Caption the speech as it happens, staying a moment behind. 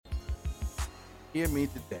hear me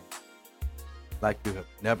today like you have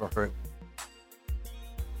never heard me.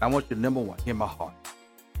 I want you to, number one, hear my heart.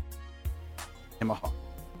 Hear my heart.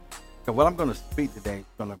 So what I'm going to speak today is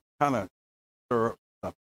going to kind of stir up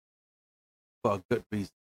something for a good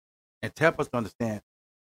reason and to help us to understand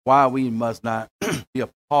why we must not be a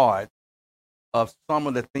part of some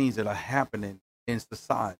of the things that are happening in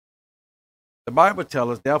society. The Bible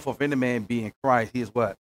tells us, therefore, if any man be in Christ, he is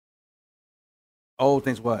what? Old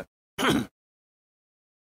things what?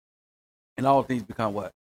 And all things become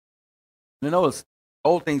what? You notice,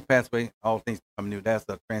 old things pass away, all things become new. That's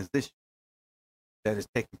a transition that is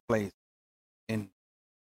taking place in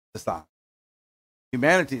society.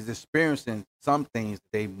 Humanity is experiencing some things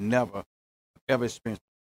that they've never, ever experienced.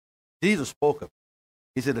 Jesus spoke of it.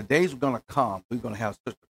 He said, the days are going to come, we're going to have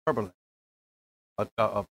such a turbulence,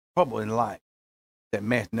 a trouble in life that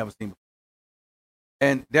man's never seen before.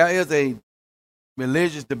 And there is a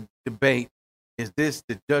religious debate. Is this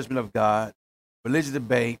the judgment of God? Religious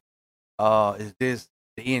debate, is this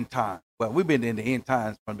the end time? Well, we've been in the end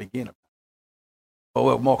times from the beginning. But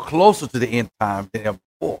we're more closer to the end time than ever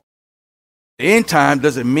before. The end time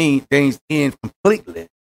doesn't mean things end completely.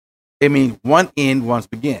 It means one end, once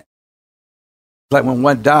begin. Like when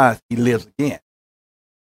one dies, he lives again.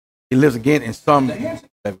 He lives again in some.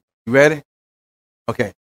 You ready?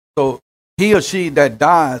 Okay. So he or she that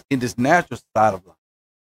dies in this natural side of life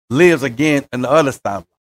lives again in the other side of life.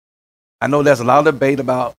 I know there's a lot of debate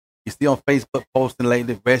about, you see on Facebook posting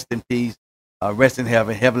lately, rest in peace, rest in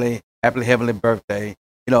heaven, happily heavenly birthday.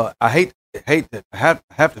 You know, I hate to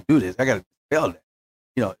have to do this. I got to spell that.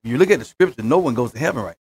 You know, if you look at the scripture, no one goes to heaven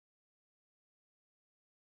right.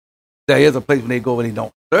 There is a place when they go where they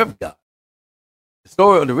don't serve God. The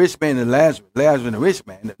story of the rich man and Lazarus and the rich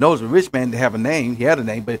man. Knows the rich man didn't have a name. He had a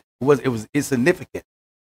name, but it was insignificant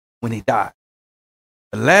when he died.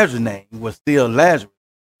 The Lazarus' name was still Lazarus,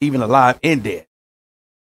 even alive and dead.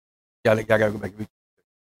 Y'all got to go back and read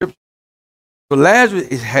the scripture. So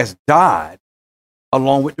Lazarus has died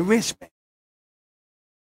along with the rich man.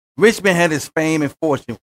 Rich man had his fame and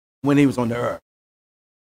fortune when he was on the earth.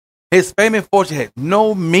 His fame and fortune had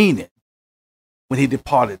no meaning when he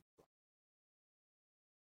departed.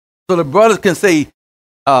 So the brothers can say,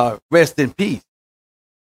 rest in peace.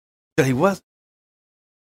 But he wasn't.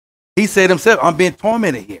 He said himself, I'm being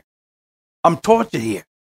tormented here. I'm tortured here.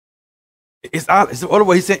 It's other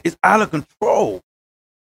way he said, it's out of control.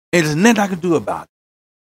 And there's nothing I can do about it.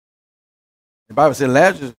 The Bible said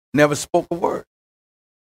Lazarus never spoke a word.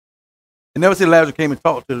 It never said Lazarus came and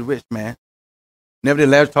talked to the rich man. Never did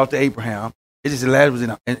Lazarus talk to Abraham. It just said Lazarus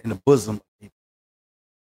was in the bosom of Abraham.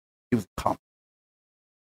 He was comforted.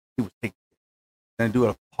 He was taken care of. And do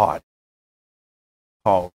a party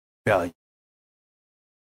called rebellion.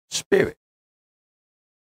 Spirit.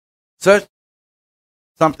 Such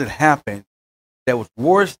something happened that was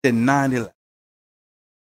worse than 9/11.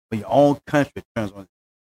 When your own country turns on.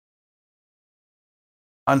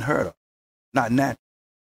 Unheard of. Not natural.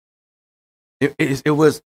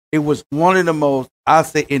 It was one of the most, I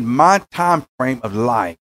say, in my time frame of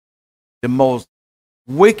life, the most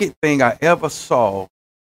wicked thing I ever saw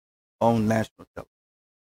on national television.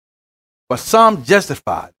 But some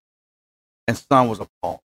justified and some was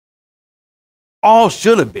appalled. All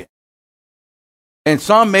should have been. And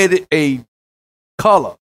some made it a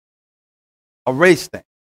color, a race thing.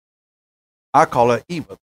 I call it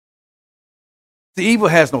evil. See, evil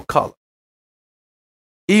has no color.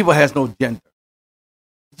 Evil has no gender.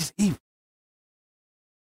 It's just evil.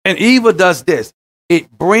 And evil does this. It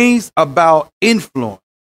brings about influence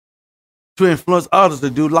to influence others to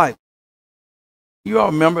do life. You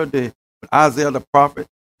all remember when Isaiah the prophet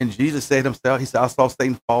and Jesus said himself, he said, I saw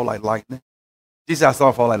Satan fall like lightning. Jesus said, I saw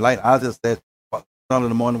him fall like lightning. Isaiah said, son of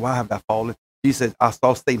the morning, why have I fallen? Jesus said, I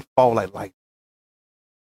saw Satan fall like lightning.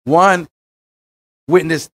 One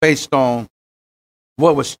witness based on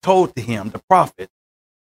what was told to him, the prophet.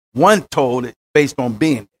 One told it based on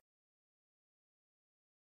being there.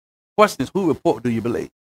 Question is, who report do you believe?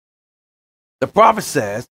 The prophet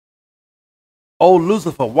says, O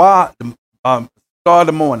Lucifer, why, star of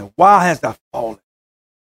the morning, why hast thou fallen?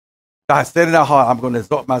 I said in our heart, I'm going to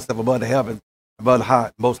exalt myself above the heavens, above the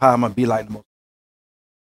high, most high, I'm going to be like the most.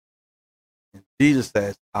 And Jesus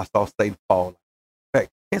says, I saw Satan fall. In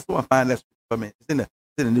fact, can someone find that for me? It's in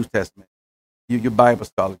the New Testament. Your Bible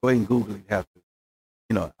scholar, go ahead and Google it if you have to.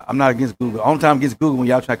 You know, I'm not against Google. The only time I'm against Google when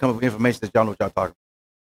y'all try to come up with information that y'all know what y'all talking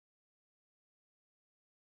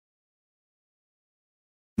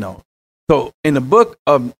about. No. So in the book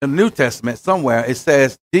of the New Testament, somewhere it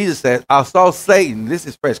says, Jesus says, I saw Satan. This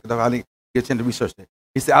is fresh because I didn't get a chance to research it.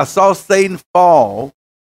 He said, I saw Satan fall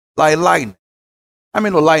like lightning. I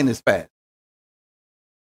mean, the lightning is fast.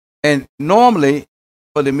 And normally,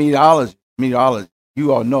 for the meteorology,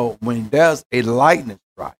 you all know when there's a lightning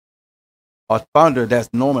strike or thunder, that's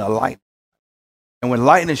normally a lightning. And when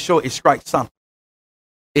lightning is short, it strikes something.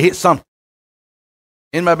 It hits something.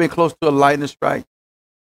 Anybody been close to a lightning strike?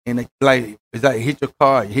 And it, like, is that it hit your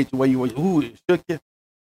car, it hit you where you were, ooh, it shook you?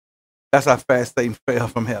 That's how fast Satan fell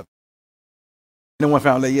from heaven. No one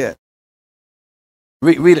found that yet.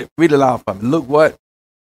 Read it loud for me. Luke what?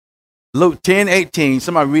 Luke 10:18.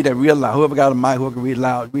 Somebody read that real loud. Whoever got a mic, whoever can read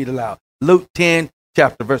it loud. Luke 10,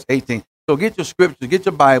 chapter, verse 18. So get your scriptures, get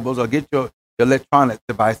your Bibles, or get your electronic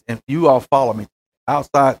device, and you all follow me.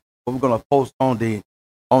 Outside, what we're going to post on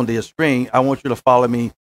the screen, I want you to follow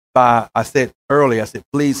me by, I said earlier,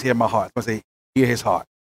 please hear my heart. I'm going to say, hear his heart.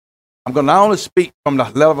 I'm going to not only speak from the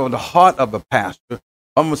level of the heart of a pastor,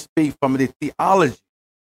 I'm going to speak from the theology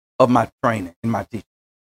of my training and my teaching.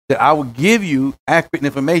 That I will give you accurate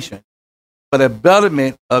information for the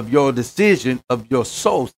betterment of your decision of your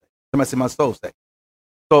soul state. Somebody say my soul state.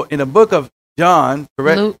 So in the book of John,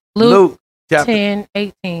 correct? Luke chapter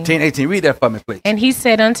 10:18. 10:18. Read that for me, please. And he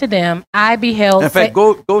said unto them, I beheld. In fact,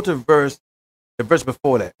 go to the verse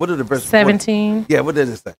before that. What is the verse 17? Yeah, what does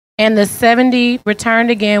it say? And the 70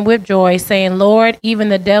 returned again with joy, saying, Lord, even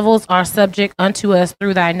the devils are subject unto us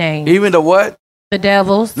through thy name. Even the what? The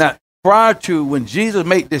devils. Now, prior to when Jesus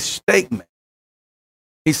made this statement,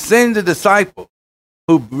 he sent the disciples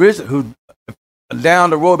who down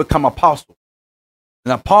the road become apostles.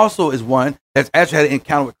 An apostle is one that's actually had an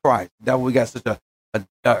encounter with Christ. That's why we got such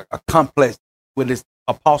a complex with this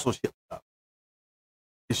apostleship stuff.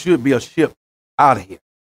 It should be a ship out of here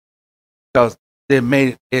because they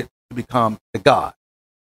made it to become the God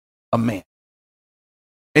of man.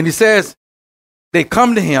 And he says, they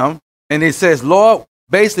come to him and he says, Lord,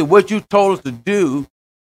 basically what you told us to do,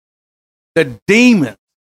 the demons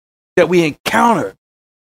that we encountered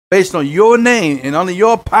based on your name and under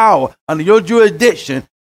your power, under your jurisdiction,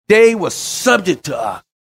 they were subject to us.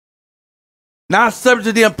 Not subject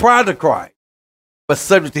to them prior to Christ, but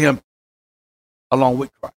subject to him along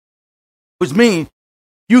with Christ. Which means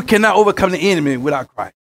you cannot overcome the enemy without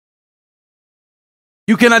Christ.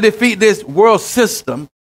 You cannot defeat this world system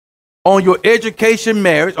on your education,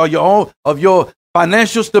 marriage, or your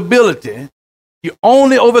financial stability. You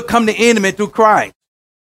only overcome the enemy through Christ.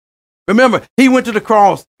 Remember, he went to the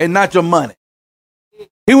cross and not your money.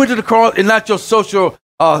 He went to the cross and not your social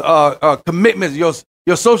commitments,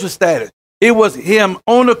 your social status. It was him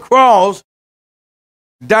on the cross,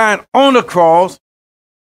 dying on the cross,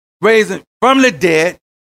 raising from the dead,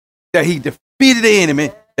 that he defeated the enemy,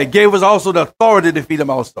 that gave us also the authority to defeat him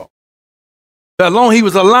also. As long as he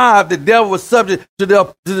was alive, the devil was subject to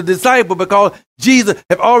the disciple because Jesus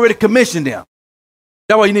had already commissioned them.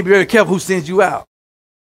 That's why you need to be very careful who sends you out.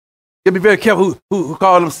 You got to be very careful who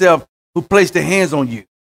call themselves, who place their hands on you. You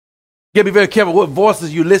got to be very careful what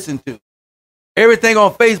voices you listen to. Everything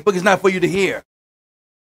on Facebook is not for you to hear,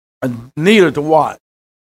 neither to watch.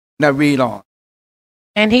 Now read on.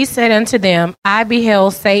 And he said unto them, I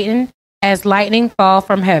beheld Satan as lightning fall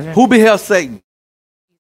from heaven. Who beheld Satan?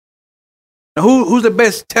 Now, who's the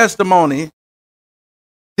best testimony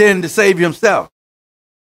than the Savior himself?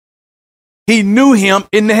 He knew him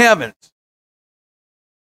in the heavens.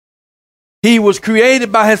 He was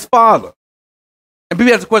created by his Father. And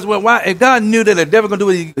people ask the question, well, why? If God knew that the devil going to do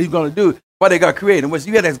what he's going to do, why they got created? Well,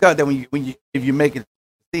 you got to ask God that if you make it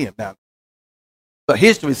see him now. But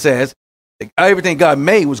history says that everything God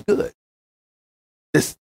made was good.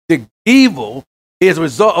 The evil is a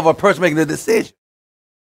result of a person making a decision.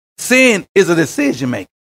 Sin is a decision maker.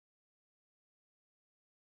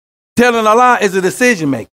 Telling a lie is a decision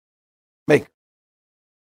maker.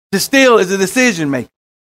 To steal is a decision maker.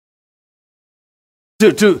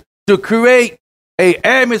 To create an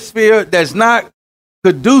atmosphere that's not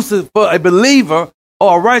conducive for a believer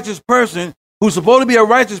or a righteous person who's supposed to be a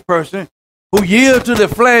righteous person who yields to the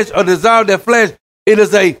flesh or desire their flesh, it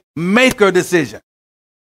is a maker decision.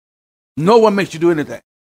 No one makes you do anything.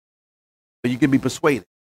 But you can be persuaded.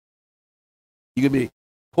 You can be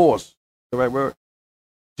forced, the right word,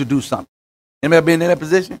 to do something. Anybody been in that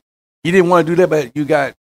position? You didn't want to do that, but you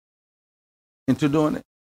got into doing it.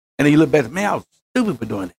 And then you look back, man, I was stupid for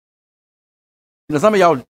doing it. You know, some of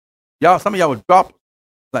y'all would drop,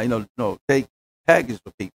 like, take packages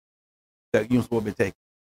for people that you're supposed to be taking.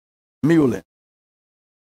 Muling.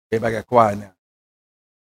 Everybody got quiet now.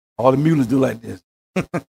 All the mulers do like this.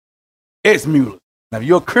 Ex-mulers. Now, if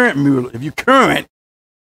you're a current muler, you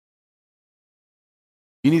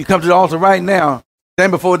need to come to the altar right now,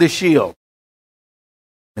 stand before this shield,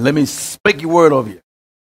 and let me speak your word over you.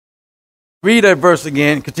 Read that verse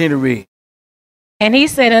again. Continue to read. And he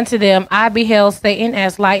said unto them, I beheld Satan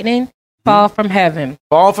as lightning fall from heaven.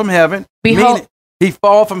 Fall from heaven. Behold, Meaning he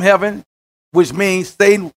fall from heaven, which means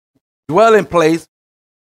Satan's dwelling place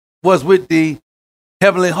was with the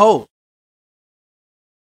heavenly host.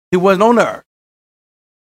 He wasn't on the earth.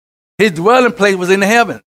 His dwelling place was in the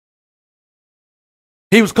heaven.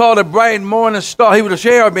 He was called a bright morning star. He was a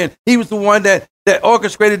cherubim. He was the one that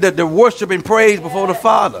orchestrated the worship and praise before the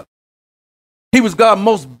Father. He was God's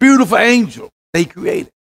most beautiful angel that he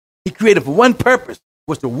created. He created for one purpose,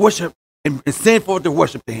 was to worship and send forth to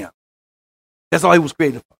worship to him. That's all he was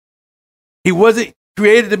created for. He wasn't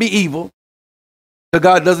created to be evil. Because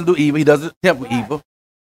God doesn't do evil. He doesn't tempt with evil.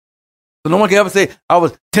 So no one can ever say, I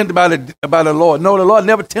was tempted by the Lord. No, the Lord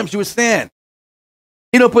never tempts you with sin.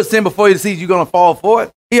 He don't put sin before you to see you're going to fall for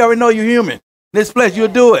it. He already know you're human. In this flesh, you'll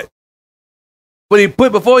do it. What he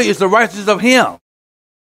put before you is the righteousness of him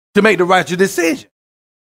to make the righteous decision.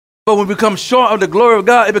 But when we become short of the glory of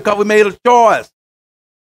God, it's because we made a choice.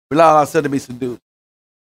 We allowed ourselves to be seduced.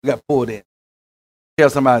 We got pulled in. Tell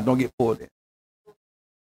somebody, don't get pulled in.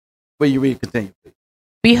 Where you read, continue, please.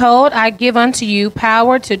 Behold, I give unto you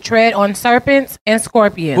power to tread on serpents and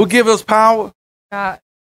scorpions. Who gives us power? God.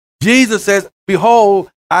 Jesus says,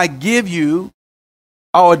 behold, I give you,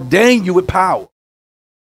 I ordain you with power.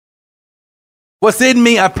 What's in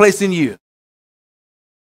me, I place in you.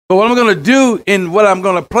 But what I'm going to do in what I'm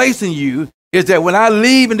going to place in you is that when I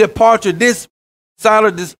leave and depart this side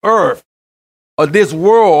of this earth or this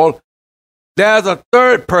world, there's a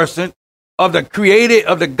third person of the created,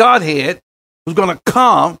 of the Godhead, who's going to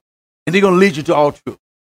come and they're going to lead you to all truth.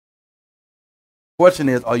 Question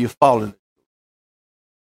is, are you following it?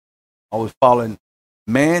 Are we following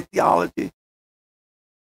man theology,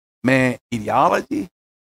 man ideology?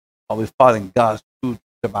 Are we following God's true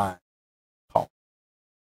divine call?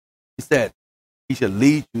 He said he should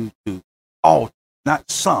lead you to all,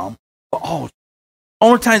 not some, but all.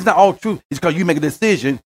 Only time it's not all truth is because you make a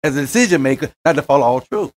decision as a decision maker not to follow all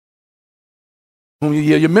truth. Whom you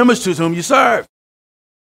your members choose, whom you serve.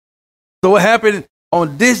 So what happened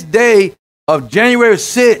on this day of January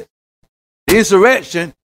 6th, the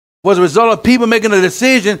insurrection, was a result of people making a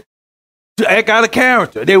decision to act out of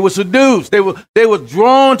character. They were seduced. They were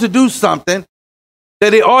drawn to do something that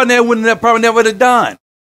they ordinarily wouldn't probably never have done.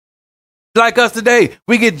 Like us today,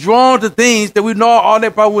 we get drawn to things that we know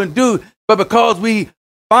ordinarily probably wouldn't do, but because we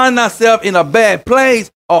find ourselves in a bad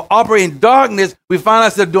place or operate in darkness, we find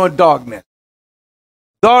ourselves doing darkness.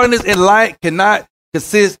 Darkness and light cannot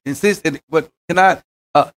exist in the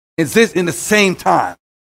same time.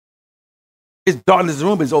 It's darkness in the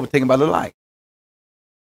room, but it's overtaken by the light.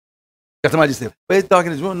 Got somebody just said, but it's dark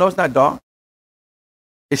in this room. No, it's not dark.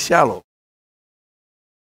 It's shallow.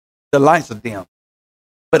 The lights are dim,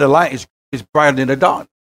 but the light is brighter than the dark.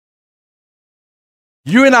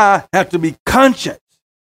 You and I have to be conscious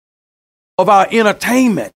of our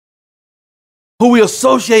entertainment, who we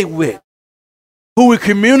associate with, who we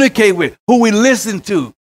communicate with, who we listen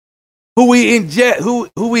to, who we inject, who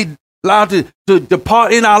we allow to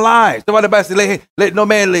depart in our lives. Somebody about to say, let no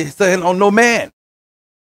man lay his hand on no man.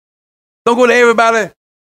 Don't go to everybody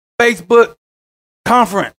Facebook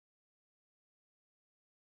conference.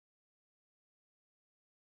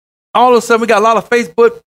 All of a sudden, we got a lot of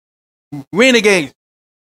Facebook renegades,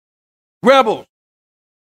 rebels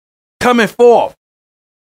coming forth.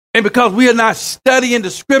 And because we are not studying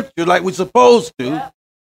the scripture like we're supposed to,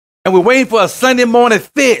 and we're waiting for a Sunday morning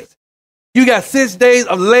fix, you got 6 days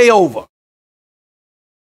of layover.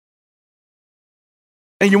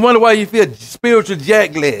 And you wonder why you feel spiritual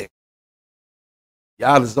jackleg. You're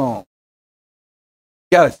out of zone.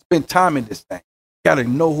 You got to spend time in this thing. You got to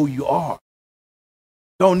know who you are.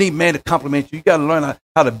 Don't need man to compliment you. You got to learn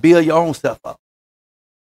how to build your own self up.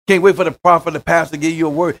 Can't wait for the prophet, the pastor to give you a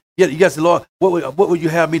word. You got to say, Lord, what would you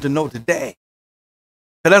have me to know today?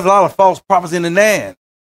 Because there's a lot of false prophets in the land.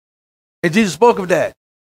 And Jesus spoke of that.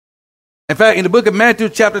 In fact, in the book of Matthew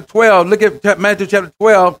chapter 12, look at Matthew chapter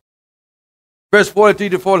 12, verse 43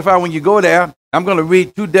 to 45. When you go there, I'm going to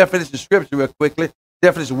read two definitions of scripture real quickly.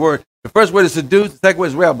 Definition of word. The first word is seduce. The second word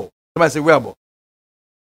is rebel. Somebody say rebel.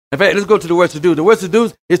 In fact, let's go to the word seduce. The word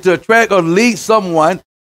seduce is to attract or lead someone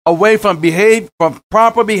away from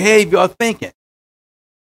proper behavior or thinking.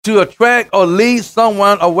 To attract or lead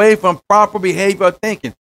someone away from proper behavior or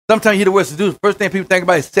thinking. Sometimes you hear the word seduce. First thing people think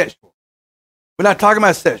about is sexual. We're not talking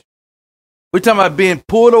about sexual. We're talking about being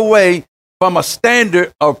pulled away from a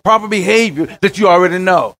standard of proper behavior that you already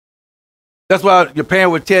know. That's why your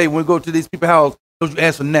parent would tell you when you go to these people's house, don't you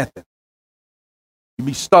ask for nothing. You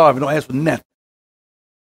be starving, don't ask for nothing.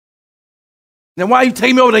 Then why you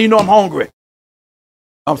take me over there? You know I'm hungry.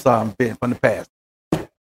 I'm sorry, I'm been from the past. Should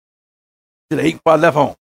have eaten before I left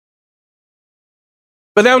home.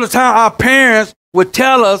 But there was a time our parents would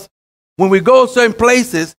tell us when we go certain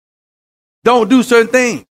places, don't do certain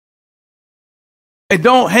things. And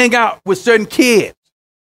don't hang out with certain kids.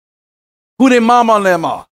 Who their mama and them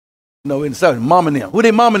are. No, in certain mama and them. Who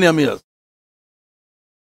their mama and them is.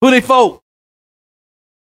 Who they folk.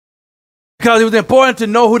 Because it was important to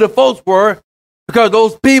know who the folks were, because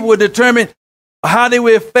those people would determine how they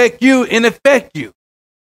would affect you and affect you.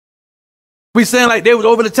 We saying like they was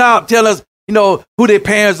over the top, tell us, who their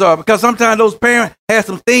parents are, because sometimes those parents had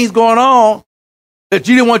some things going on that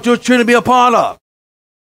you didn't want your children to be a part of.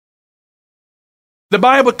 The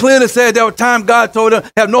Bible clearly said there was time God told them,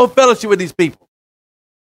 have no fellowship with these people.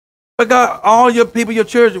 But God, all your people, your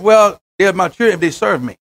children, well, they're my children if they serve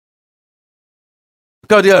me.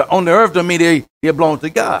 Because they're on the earth, don't mean they belong to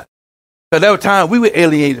God. Because there was time we were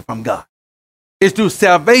alienated from God. It's through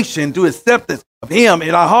salvation, through acceptance of Him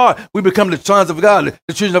in our heart, we become the sons of God,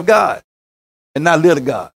 the children of God, and not little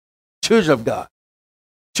God. Children of God.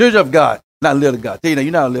 Children of God, not little God. Tell you now,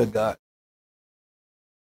 you're not a little God.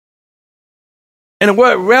 And the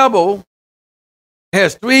word rebel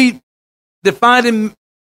has three defining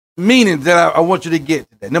meanings that I want you to get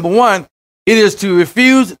today. Number one, it is to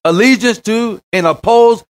refuse allegiance to and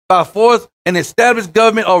oppose by force an established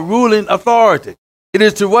government or ruling authority. It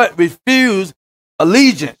is to what? Refuse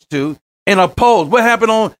allegiance to and oppose. What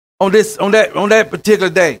happened on that particular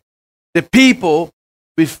day? The people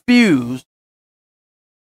refused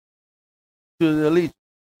to the allegiance.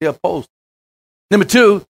 They opposed. Number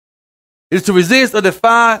two, it is to resist or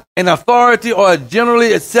defy an authority or a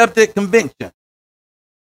generally accepted conviction.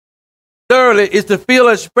 Thirdly, is to feel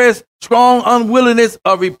or express strong unwillingness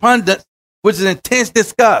or repugnance, which is intense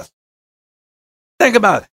disgust. Think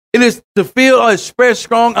about it. It is to feel or express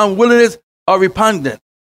strong unwillingness or repugnance.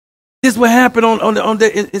 This is what happened on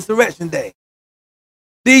the insurrection day.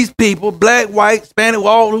 These people, black, white, Spanish,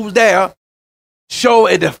 all who was there, show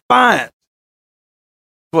a defiance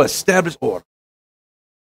for established order.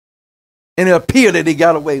 And it appeared that they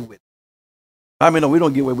got away with it. I mean, no, we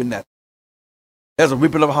don't get away with nothing. There's a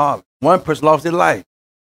reaping of a harvest. One person lost their life.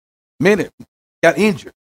 Many got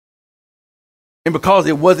injured. And because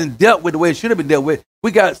it wasn't dealt with the way it should have been dealt with,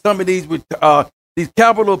 we got some of these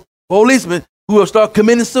Capitol policemen who will start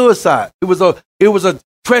committing suicide. It was a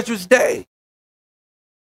treacherous day.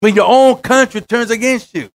 When your own country turns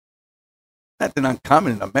against you. Nothing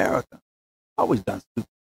uncommon in America. Always done stupid.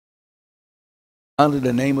 Under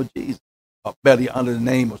the name of Jesus. Or better, under the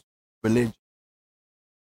name of religion.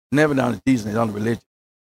 Never down to Jesus, it's under religion.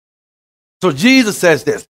 So Jesus says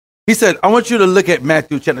this. He said, I want you to look at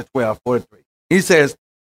Matthew chapter 12, 43. He says,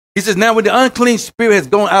 now when the unclean spirit has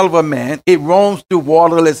gone out of a man, it roams through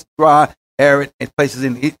waterless, dry, arid, and places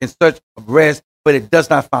in search of rest, but it does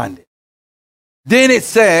not find it. Then it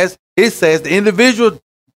says, the individual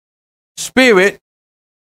spirit,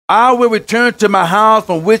 I will return to my house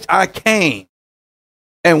from which I came.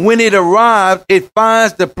 And when it arrives, it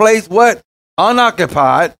finds the place, what?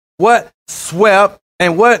 Unoccupied, what? Swept,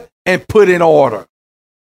 and what? And put in order.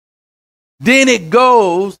 Then it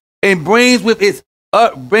goes and brings with its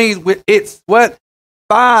what?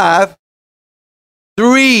 5,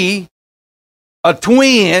 3, a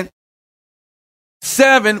twin,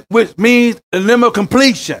 7, which means the limit of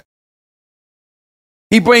completion.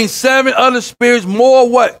 He brings 7 other spirits more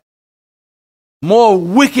what? More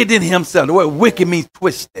wicked than himself. The word wicked means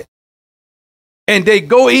twisted. And they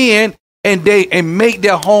go in and make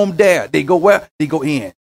their home there. They go where? They go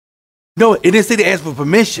in. No, it didn't say they ask for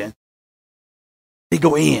permission. They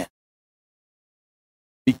go in.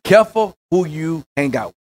 Be careful who you hang out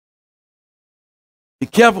with. Be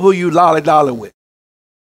careful who you lolly-dolly with.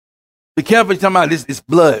 Be careful you're talking about this is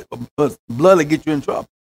blood. Blood will get you in trouble.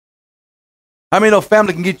 How many of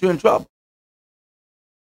family can get you in trouble?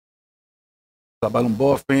 Talk about them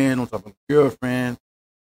boyfriend, don't talk about girlfriend,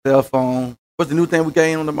 cell phone. What's the new thing we got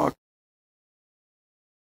on the market?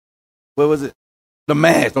 What was it? The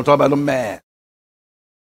mask. Don't talk about the mask.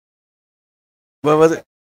 What was it?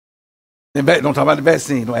 Don't talk about the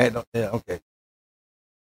vaccine. Yeah, okay.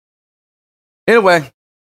 Anyway,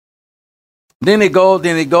 then it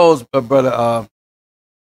goes, brother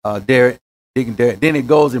Derek, Deacon Derek. Then it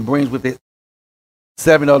goes and brings with it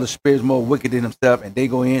 7 other spirits more wicked than himself, and they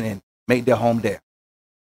go in and make their home there.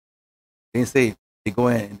 They didn't say they go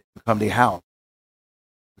in and become their house,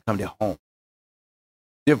 become their home.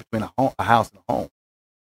 The difference between a house and a home.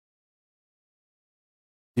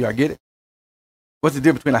 Do y'all get it? What's the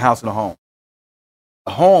difference between a house and a home?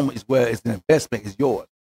 A home is where it's an investment, is yours.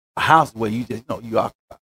 A house where you just, you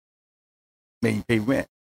occupy. Man, you pay rent.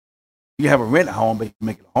 You have a rent home, but you can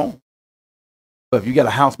make it a home. But if you got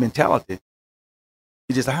a house mentality,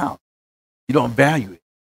 it's just a house. You don't value it.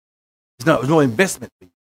 There's no investment for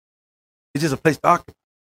you. It's just a place to occupy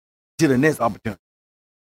till the next opportunity.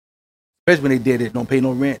 Especially when they did it, don't pay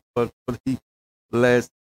no rent for the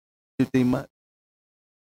last 15 months.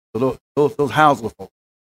 So those household folks,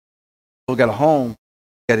 those got a home,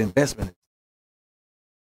 got investment.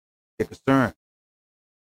 They're concerned.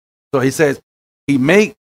 So he says he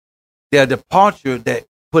make their departure that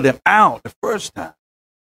put them out the first time,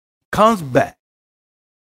 comes back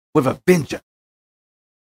with a vengeance.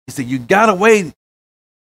 He said, you got away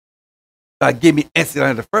by giving me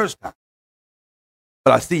exit the first time.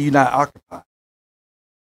 But I see you not occupied.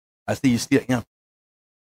 I see you still empty.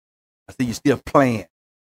 I see you still playing.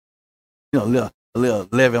 A little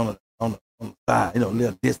levy on the side, a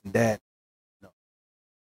little this and that.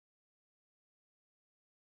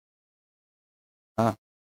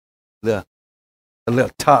 A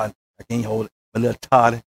little toddy. I can't hold it. A little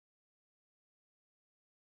toddy.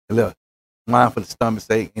 A little wine for the stomach's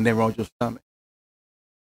sake. Ain't that wrong with your stomach?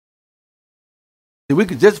 See, we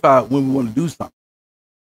can justify when we want to do something.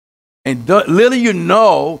 And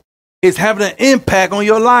little it's having an impact on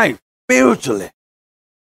your life spiritually.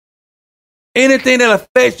 Anything that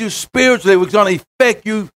affects you spiritually is going to affect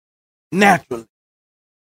you naturally.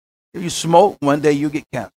 If you smoke, one day you'll get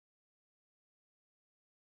cancer.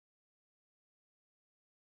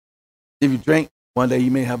 If you drink, one day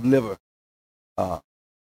you may have liver. What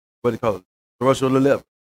do you call it? Cirrhosis of the liver.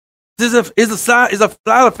 This is a side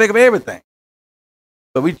effect of everything.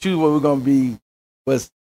 But we choose what we're going to be,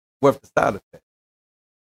 what's worth the side effect. I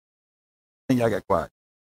think y'all got quiet.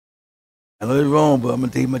 I know it's wrong, but I'm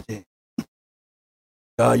going to take my chance.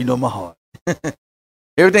 God, you know my heart.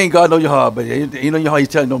 Everything God knows your heart, but you know your heart, you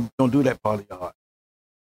tell him don't do that part of your heart.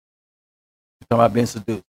 You're talking about being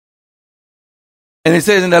seduced. And it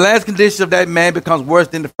says, in the last condition of that man becomes worse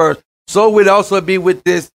than the first, so will it also be with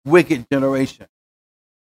this wicked generation.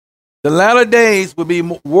 The latter days will be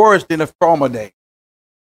worse than the former days.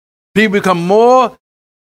 People become more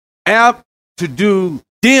apt to do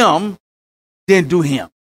them than do him.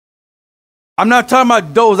 I'm not talking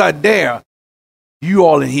about those out there, you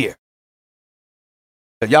all in here.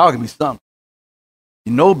 Because y'all can be something.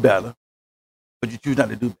 You know better, but you choose not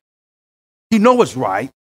to do better. You know what's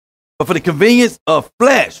right, but for the convenience of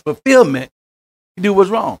flesh, fulfillment, you do what's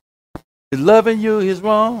wrong. Is loving you is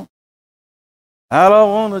wrong. I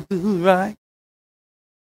don't want to do right.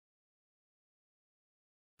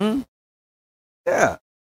 Yeah.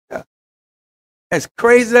 As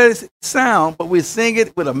crazy as it sounds, but we sing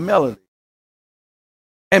it with a melody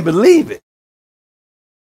and believe it.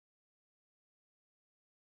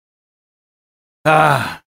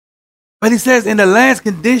 But he says in the last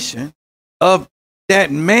condition of that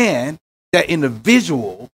man, that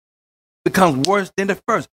individual becomes worse than the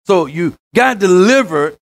first. So you got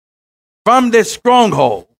delivered from this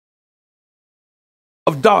stronghold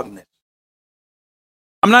of darkness.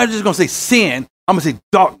 I'm not just going to say sin. I'm going to say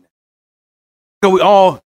darkness. Because we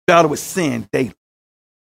all battle with sin daily.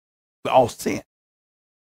 We all sin.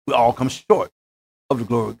 We all come short of the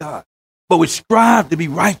glory of God. But we strive to be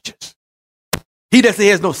righteous. He that says he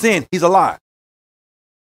has no sin, he's a liar.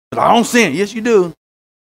 But I don't sin. Yes, you do.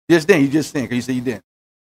 Yes, then you just sin because you say you didn't.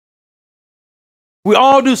 We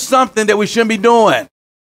all do something that we shouldn't be doing.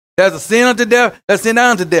 There's a sin unto death, that's sin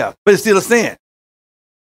unto death, but it's still a sin.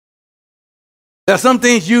 There's some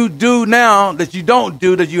things you do now that you don't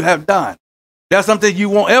do that you have done. There's something you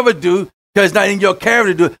won't ever do because it's not in your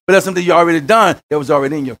character to do it, but that's something you already done that was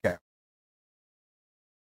already in your character.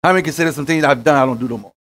 How many consider some things I've done I don't do no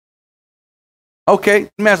more? Okay,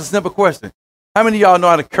 let me ask a simple question. How many of y'all know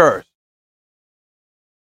how to curse?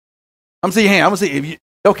 I'm gonna see your hand. I'm gonna see if you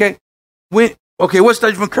okay. What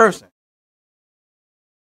stops you from cursing?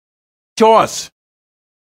 Choice.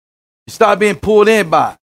 You start being pulled in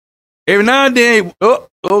by. Every now and then, oh,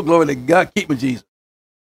 glory to God, keep me, Jesus.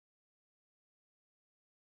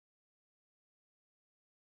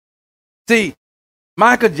 See,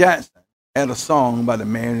 Michael Jackson had a song about the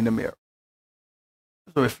man in the mirror.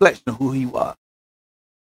 It's a reflection of who he was.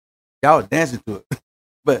 Y'all was dancing to it.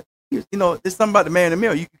 But, there's something about the man in the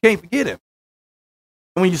mirror. You can't forget him.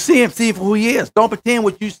 And when you see him for who he is. Don't pretend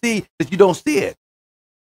what you see that you don't see it.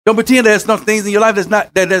 Don't pretend there's some things in your life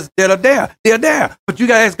that are there. They're there. But you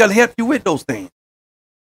guys got to help you with those things.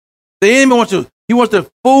 The enemy wants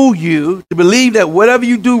to fool you to believe that whatever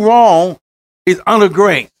you do wrong is under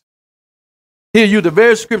grace. Here you the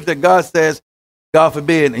very scripture that God says, God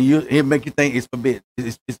forbid, and he'll make you think it's forbidden.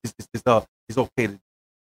 It's okay to do.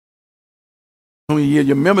 whom you yield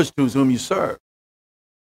your members to is whom you serve.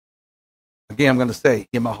 Again, I'm going to say,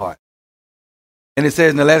 in my heart. And it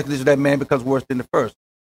says in the last condition, that man becomes worse than the first.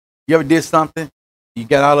 You ever did something, you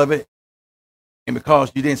got out of it, and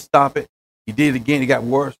because you didn't stop it, you did it again, it got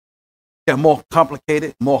worse. It got more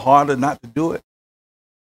complicated, more harder not to do it.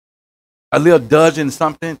 A little indulging in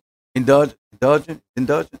something, indulging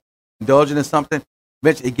in something,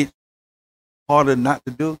 eventually it gets harder not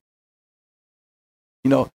to do. You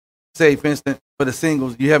know, say, for instance, for the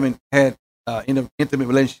singles, you haven't had an intimate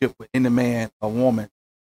relationship with any man or woman,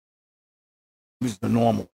 which is the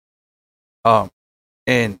normal.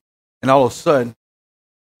 And all of a sudden,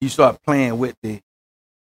 you start playing with the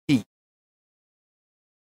heat.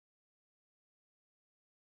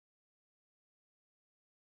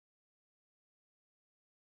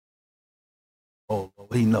 Oh,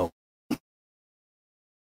 he knows.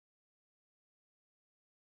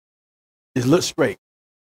 Just look straight.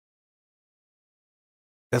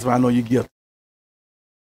 That's why I know you're guilty.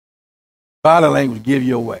 Body language give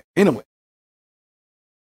you away. Anyway,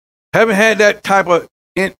 haven't had that type of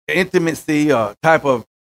intimacy or type of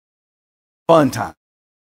fun time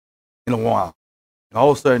in a while. And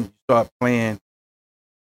all of a sudden, you start playing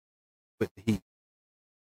with the heat.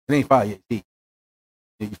 It ain't fire yet, heat.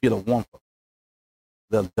 You feel a warmth, a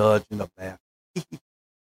little dudging, a laugh.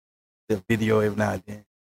 The video every now and then.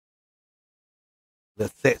 The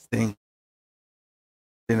sex thing.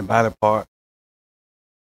 Then the body part.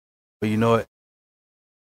 But you know what?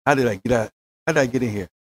 How did I get out? How did I get in here?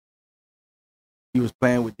 He was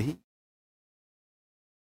playing with the heat.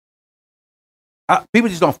 People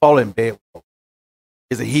just don't fall in bed with folks.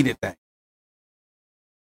 It's a heated thing.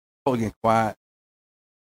 Folks getting quiet.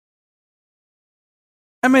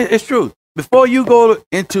 I mean, it's true. Before you go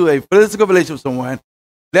into a physical relationship with someone,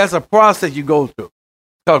 that's a process you go through.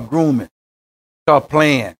 It's called grooming. It's called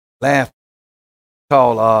playing, laughing. It's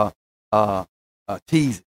called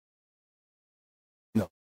teasing. You know,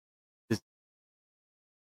 just,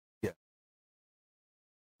 yeah.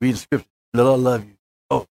 Read the scripture. Lord, I love you.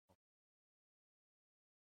 Oh.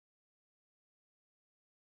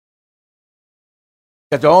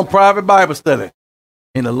 Got your own private Bible study.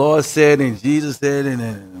 And the Lord said, and Jesus said,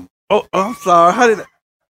 and oh, I'm sorry. How did I?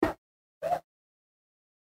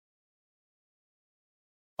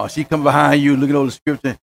 Oh, she come behind you, looking over the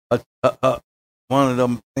scripture. One of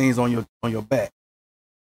them things on your back.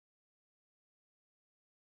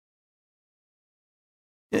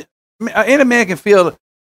 Any man can feel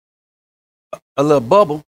a little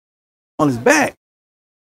bubble on his back.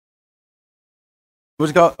 What's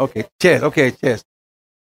it called? Okay, chest. Okay, chest.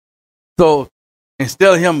 So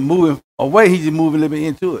instead of him moving away, he's just moving a little bit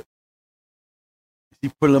into it. She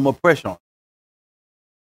put a little more pressure on it.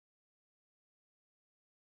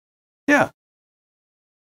 Yeah.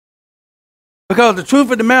 Because the truth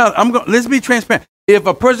of the matter, let's be transparent. If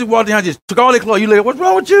a person walked in and just took all their clothes, you like, what's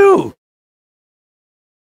wrong with you?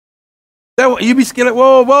 You be scared like,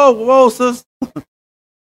 whoa, sis.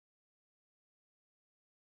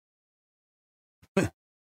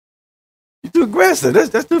 You're too aggressive.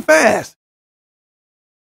 That's too fast.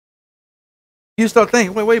 You start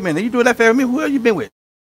thinking, wait a minute, you doing that fast with me? Who have you been with?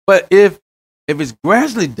 But if it's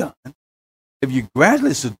gradually done, if you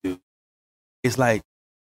gradually subdue, it's like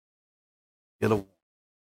get a warm.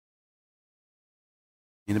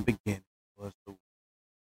 In the beginning was the word.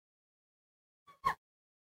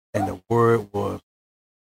 And the word was.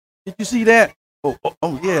 Did you see that?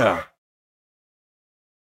 Oh yeah.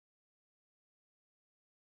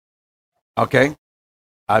 Okay.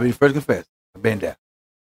 I'll be the first to confess. I've been there.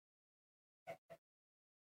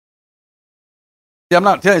 See, I'm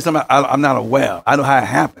not telling you something I'm not aware. I know how it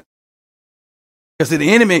happens. Because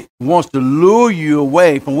the enemy wants to lure you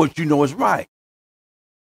away from what you know is right.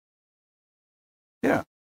 Yeah.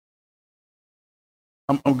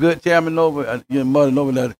 I'm good chairman over, your mother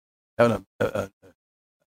over there having a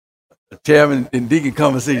chairman and deacon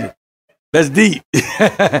conversation. That's deep.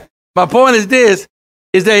 My point is this,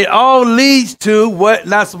 is that it all leads to what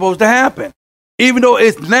not supposed to happen. Even though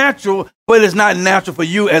it's natural, but it's not natural for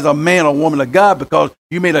you as a man or woman of God because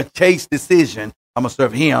you made a chaste decision. I'm going to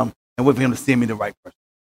serve him and wait for him to send me the right person.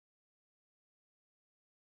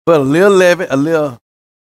 But a little leaven, a little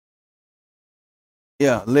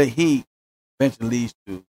heat eventually leads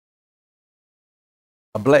to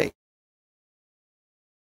a blaze.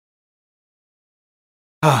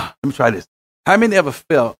 Let me try this. How many ever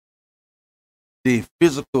felt the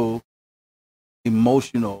physical,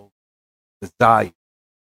 emotional desire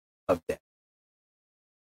of that?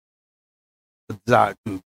 The desire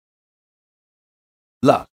to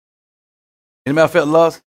lust. Anybody felt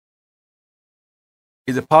lust?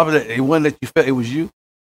 Is it possible that it wasn't that you felt it was you?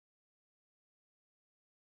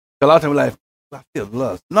 A lot of times we're like, I feel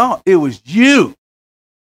lust. No, it was you.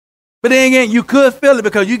 But then again, you could feel it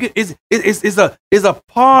because you get it's a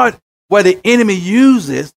part where the enemy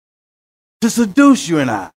uses to seduce you and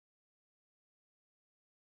I.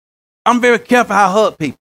 I'm very careful how I hug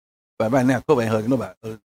people. But right now, Kobe ain't hugging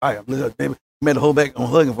nobody. I made a hold back on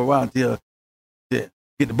hugging for a while until get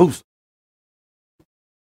the boost.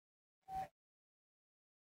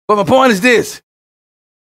 But my point is this.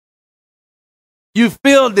 You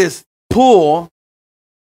feel this pull.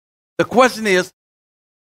 The question is,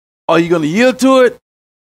 are you going to yield to it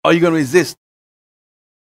or are you going to resist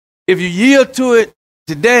it? If you yield to it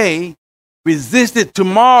today, resist it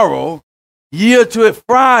tomorrow, yield to it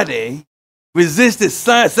Friday, resist it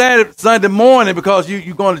Sunday morning because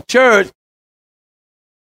you're going to church.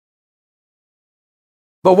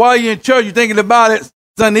 But while you're in church, you're thinking about it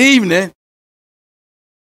Sunday evening,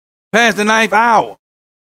 past the 9th hour.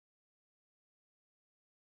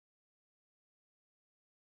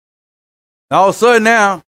 And all of a sudden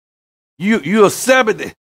now, you're a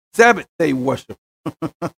Sabbath day worshiper.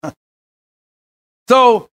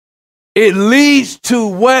 So it leads to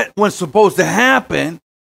what was supposed to happen,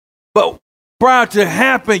 but prior to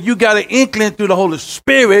happen, you got an inkling through the Holy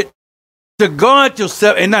Spirit to guard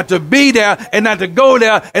yourself and not to be there and not to go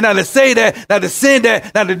there and not to say that, not to send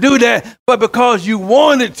that, not to do that, but because you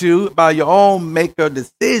wanted to by your own maker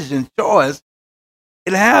decision, choice,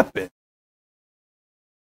 it happened.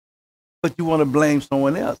 But you want to blame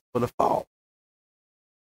someone else for the fault.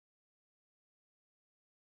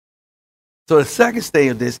 So the second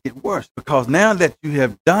stage of this gets worse because now that you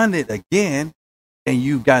have done it again and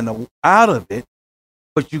you've gotten out of it,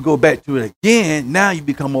 but you go back to it again, now you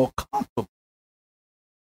become more comfortable.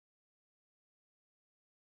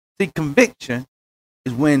 See, conviction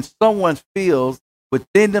is when someone feels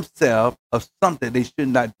within themselves of something they should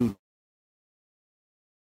not do.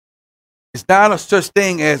 It's not a such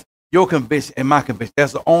thing as your conviction and my conviction.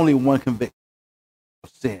 That's the only one conviction of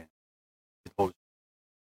sin.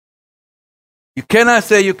 You cannot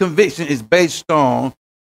say your conviction is based on,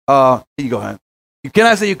 here you go, honey. You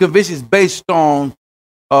cannot say your conviction is based on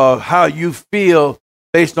how you feel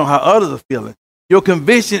based on how others are feeling. Your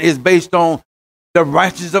conviction is based on the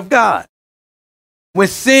righteousness of God. When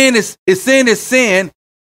sin is sin,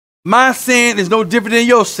 my sin is no different than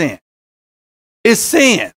your sin. It's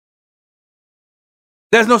sin.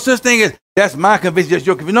 There's no such thing as that's my conviction, that's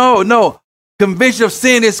your conviction. No. Conviction of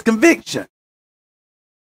sin is conviction.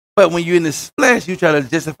 But when you're in this flesh, you try to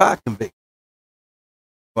justify conviction.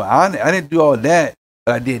 Well, I didn't do all that,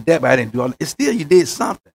 but I did that, but I didn't do all that. It's still, you did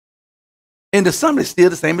something. And the something is still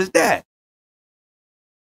the same as that.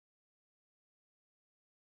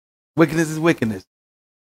 Wickedness is wickedness.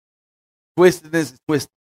 Twistedness is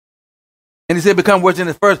twisted. And he said, become worse than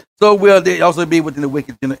the first, so will they also be within the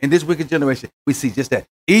wicked generation. In this wicked generation, we see just that.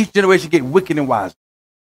 Each generation get wicked and wise.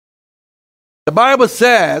 The Bible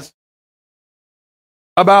says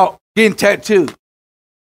about getting tattooed.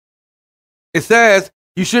 It says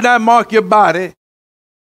you should not mark your body.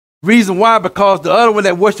 Reason why? Because the other one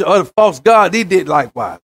that worshiped other false gods, they did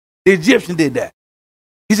likewise. The Egyptian did that.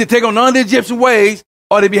 He said, take on none of the Egyptian ways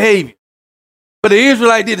or their behavior. But the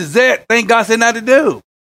Israelite did the exact thing God said not to do.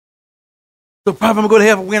 So probably I'm going to go to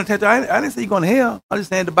hell for wearing a tattoo. I didn't say you're going to hell. I'm just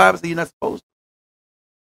saying the Bible says you're not supposed to.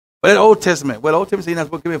 But in the Old Testament, well, the Old Testament says you're not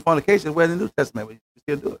supposed to commit fornication. Well, in the New Testament, you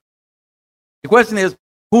still do it. The question is,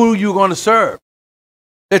 who are you going to serve?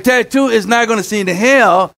 The tattoo is not going to send you to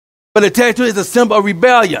hell, but the tattoo is a symbol of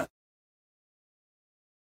rebellion.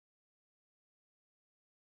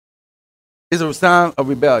 It's a sign of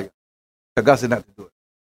rebellion. Because God said not to do it.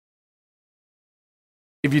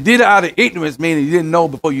 If you did it out of ignorance, meaning you didn't know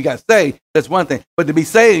before you got saved, that's one thing. But to be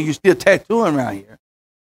saved and you're still tattooing around here,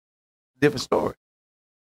 different story.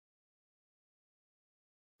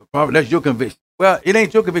 Probably that's your conviction. Well, it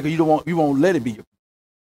ain't your conviction. You won't let it be your conviction.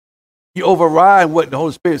 You override what the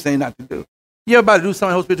Holy Spirit is saying not to do. You ever about to do something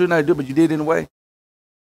the Holy Spirit told you not to do, but you did it anyway?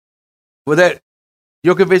 Was that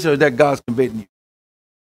your conviction or is that God's convicting you?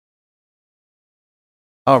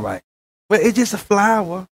 All right. Well, it's just a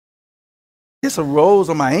flower. Just a rose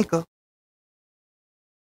on my ankle.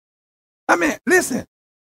 I mean, listen. At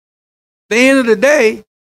the end of the day,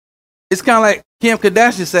 it's kind of like Kim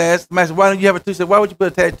Kardashian says, Master, why don't you have a tattoo? She said, why would you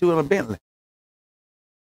put a tattoo on a Bentley?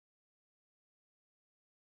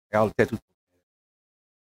 All the tattoos.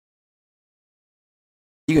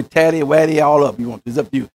 You can tatty, waddy all up you want to. It's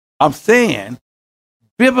up to you. I'm saying,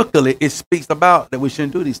 biblically, it speaks about that we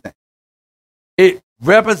shouldn't do these things. It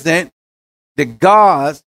represents the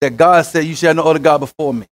gods that God said, you shall have no other God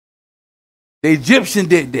before me. The Egyptian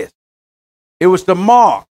did this. It was the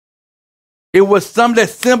mark. It was something that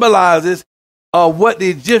symbolizes what the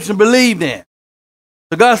Egyptian believed in.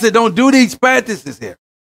 So God said, don't do these practices here.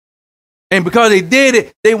 And because they did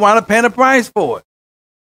it, they wound up paying a price for it.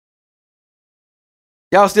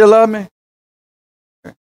 Y'all still love me?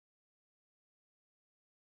 Okay.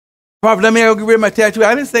 Prophet, let me go get rid of my tattoo.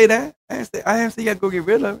 I didn't say that. I didn't say you got to go get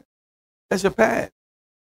rid of it. That's your past.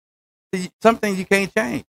 Some things you can't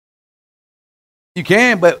change. You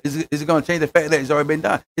can, but is it going to change the fact that it's already been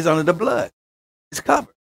done? It's under the blood. It's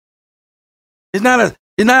covered. It's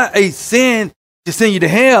not a sin to send you to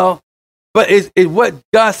hell, but it's what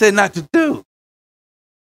God said not to do.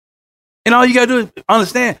 And all you got to do is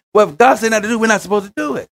understand, well, if God said not to do, we're not supposed to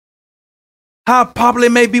do it. How popular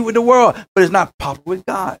it may be with the world, but it's not popular with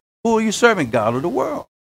God. Who are you serving? God or the world?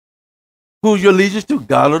 Who's your allegiance to?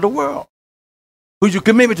 God or the world? Who's your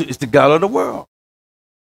commitment to? It's the God of the world.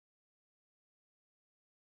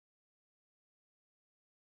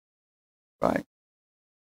 Right?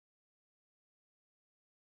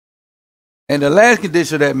 And the last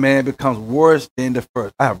condition of that man becomes worse than the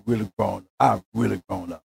first. I have really grown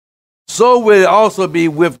up. So will it also be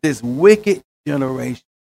with this wicked generation.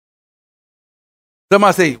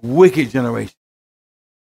 Somebody say wicked generation.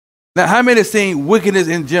 Now, how many have seen wickedness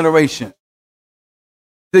in generations?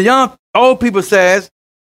 The old people says,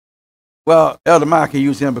 well, Elder Mike can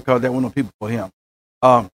use him because there were no people for him.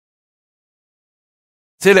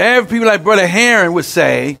 See, the average people like Brother Heron would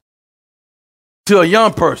say to a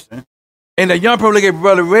young person, and the young person look at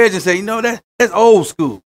Brother Reg and say, you know, that's old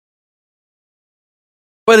school.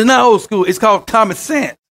 But it's not old school. It's called common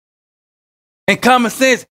sense. And common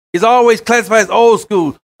sense is always classified as old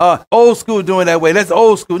school. Old school doing that way. That's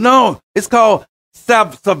old school. No, it's called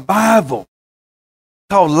survival. It's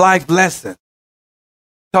called life lesson.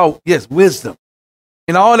 It's called, yes, wisdom.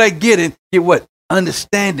 And all that get what?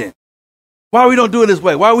 Understanding. Why we don't do it this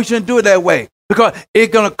way? Why we shouldn't do it that way? Because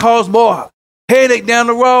it's going to cause more headache down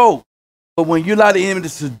the road. But when you allow the enemy to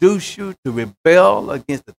seduce you, to rebel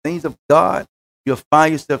against the things of God, you'll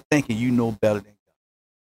find yourself thinking you know better than God.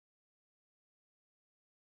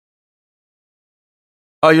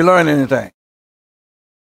 Are you learning anything?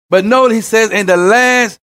 But note he says in the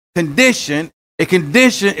last condition, a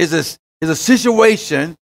condition is a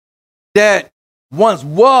situation that once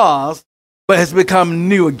was, but has become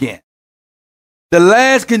new again. The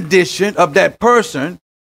last condition of that person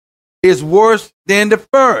is worse than the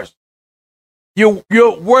first.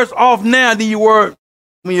 You're worse off now than you were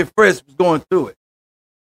when you first was going through it.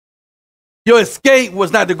 Your escape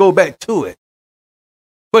was not to go back to it,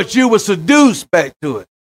 but you were seduced back to it.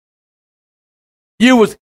 You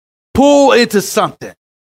was pulled into something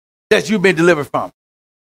that you've been delivered from.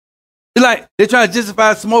 It's like they're trying to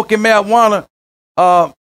justify smoking marijuana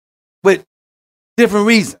with different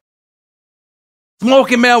reasons.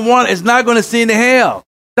 Smoking marijuana is not going to send to hell.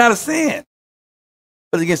 It's not a sin,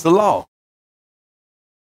 but it's against the law.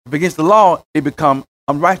 If against the law, it becomes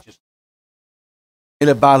unrighteous. And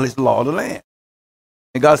it violates the law of the land.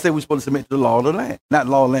 And God said we're supposed to submit to the law of the land. Not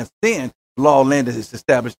law of land sin, the law of land that is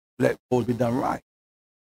established that supposed to be done right.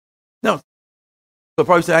 No. So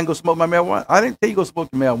probably say I can go smoke my marijuana. I didn't tell you go smoke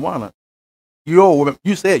your marijuana.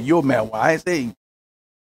 You said your marijuana. I didn't say.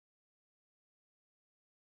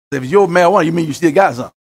 If it's your marijuana, you mean you still got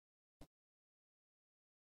something.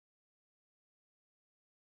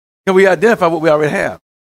 Can we identify what we already have?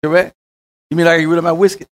 Correct? You mean I get rid of my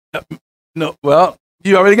whiskey? No. Well,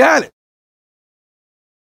 you already got it.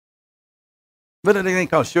 What are they ain't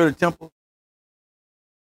called Shirley Temple?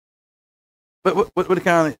 What the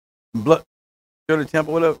kind of blood? Shirley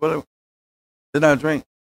Temple, whatever. Did I drink?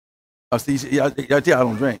 Oh, see, y'all tell I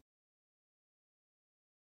don't drink.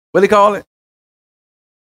 What do they call it?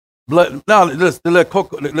 Blood? No, the little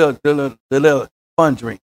cocoa, the little fun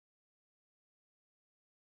drink.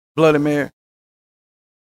 Bloody Mary.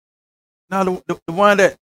 No, the one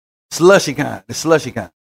that slushy kind, the slushy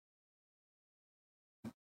kind.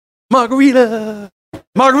 Margarita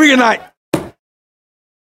night.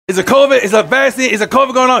 It's a COVID, it's a vaccine, it's a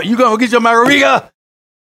COVID going on. You gonna get your margarita?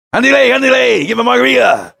 Andile, give me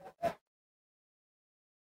margarita.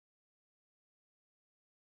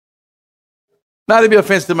 Not to be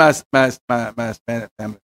offensive to my Spanish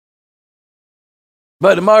family.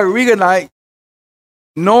 But the margarita night,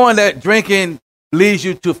 knowing that drinking leads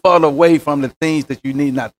you to fall away from the things that you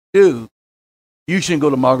need not to do, you shouldn't go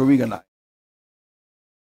to margarita night.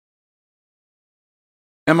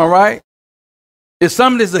 Am I right? If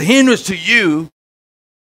something is a hindrance to you,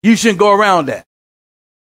 you shouldn't go around that.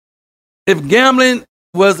 If gambling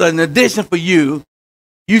was an addiction for you,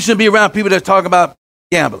 you shouldn't be around people that talk about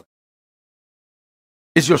gambling.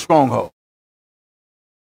 It's your stronghold.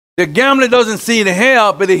 The gambler doesn't see the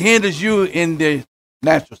hell, but it hinders you in the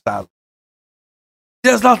natural side.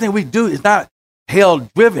 There's nothing we do. It's not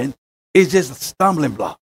hell-driven. It's just a stumbling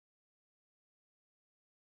block.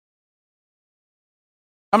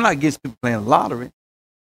 I'm not against people playing the lottery,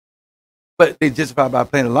 but they justify by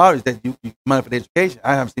playing the lottery that you money for the education.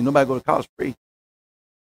 I haven't seen nobody go to college free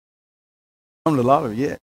from the lottery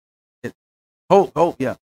yet. Hope,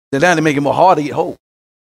 yeah. Then now they make it more hard to get hope.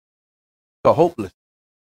 So hopeless.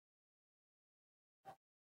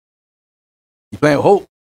 You're playing with hope,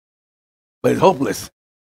 but it's hopeless.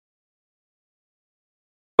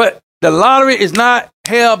 But the lottery is not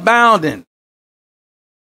hell-bounding.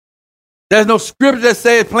 There's no scripture that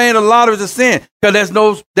says playing the lottery is a sin, because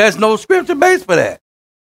there's no scripture base for that.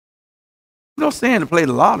 There's no sin to play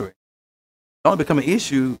the lottery. It only become an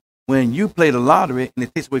issue when you play the lottery and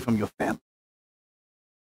it takes away from your family.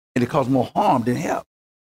 And it causes more harm than help.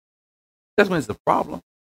 That's when it's a problem.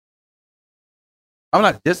 I'm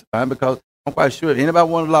not justifying because I'm quite sure if anybody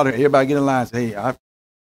won the lottery, everybody get in line and say, hey, if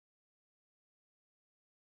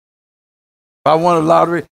I won the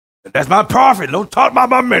lottery, that's my profit. Don't talk about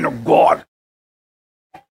my man of God.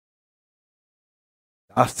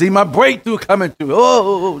 I see my breakthrough coming through.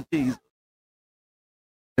 Oh, Jesus.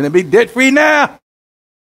 Can it be debt-free now?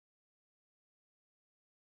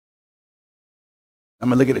 I'm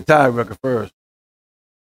going to look at the tire record first.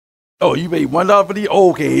 Oh, you paid $1 for the...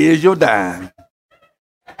 Okay, here's your dime.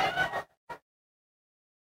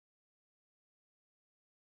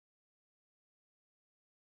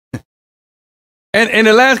 And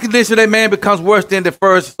the last condition, that man becomes worse than the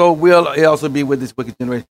first, so will it also be with this wicked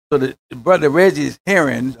generation. So the brother Reggie's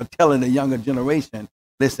hearing, telling the younger generation,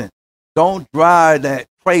 listen, don't drive that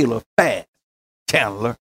trailer fast,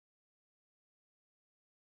 Chandler.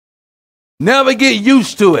 Never get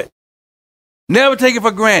used to it. Never take it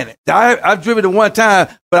for granted. I've driven it one time,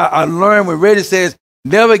 but I learned when Reggie says,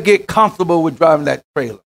 never get comfortable with driving that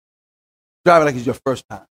trailer. Drive it like it's your first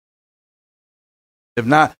time. If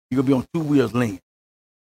not, you're going to be on two wheels lean.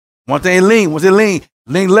 One thing lean, once it lean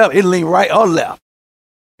left, it lean right or left.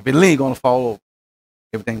 If it lean, going to fall over.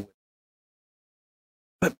 Everything.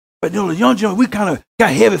 But you know, the young generation, we kind of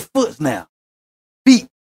got heavy foots now. Feet,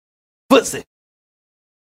 footsie.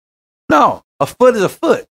 No, a foot is a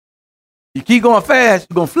foot. You keep going fast,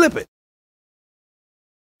 you're going to flip it.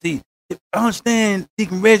 See, I understand,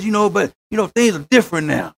 Deacon Reggie, but, things are different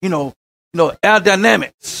now.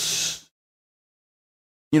 Aerodynamics.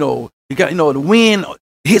 You got, the wind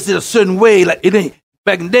hits it a certain way. Like it ain't,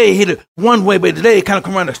 back in the day, it hit it one way, but today it kind of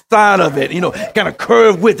come around the side of it, kind of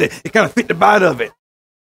curve with it. It kind of fit the body of it.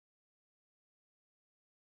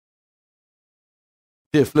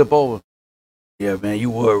 Did flip over. Yeah, man,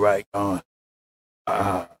 you were right.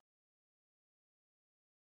 But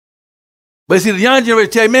see, the young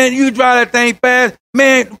generation tell you, man, you drive that thing fast,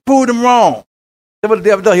 man, prove them wrong. That's what the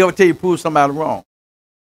devil does. He always tell you prove somebody wrong.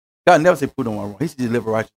 God never said prove them wrong. He said just live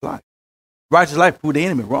a righteous life. Righteous life prove the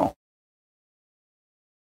enemy wrong.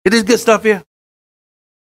 It is good stuff here.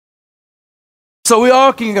 So we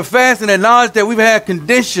all can confess and acknowledge that we've had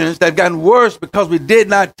conditions that have gotten worse because we did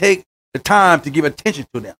not take the time to give attention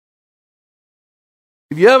to them.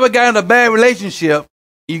 If you ever got in a bad relationship,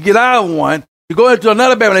 you get out of one, you go into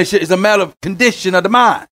another bad relationship, it's a matter of condition of the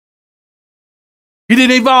mind. You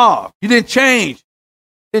didn't evolve. You didn't change.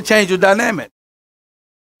 You didn't change your dynamic.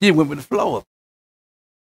 You went with the flow of it.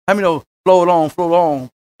 How many know float on,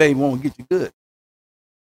 baby, won't get you good.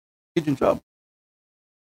 Get you in trouble.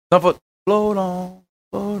 Some folks, float on,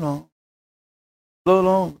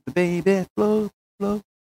 baby, float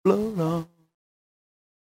on.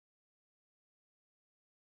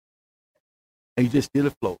 And you just still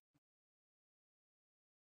afloat.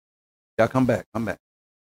 Y'all come back.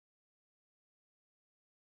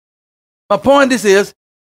 My point this is,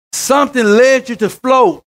 something led you to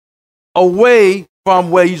float away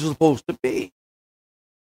from where you're supposed to be.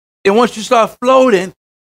 And once you start floating,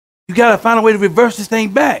 you got to find a way to reverse this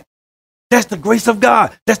thing back. That's the grace of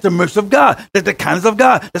God. That's the mercy of God. That's the kindness of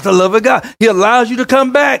God. That's the love of God. He allows you to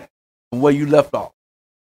come back from where you left off.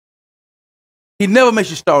 He never makes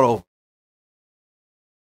you start over.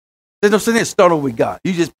 There's no sense in start over with God.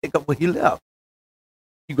 You just pick up where he left.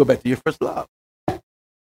 You go back to your first love.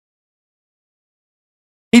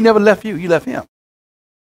 He never left you. You left him.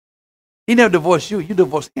 He never divorced you. You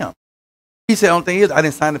divorced him. He said, the only thing is, I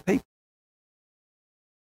didn't sign the paper.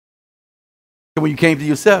 So when you came to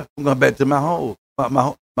yourself, I'm going back to my home,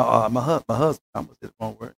 my husband. I almost said the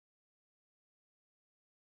wrong word.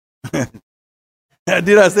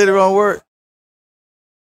 Did I say the wrong word?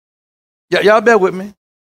 Y'all bear with me.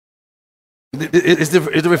 It's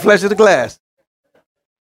the reflection of the glass.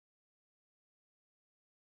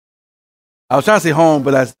 I was trying to say home,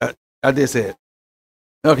 but I did say it.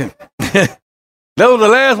 Okay. That was the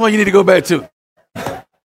last one you need to go back to.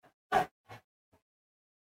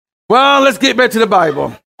 Well, let's get back to the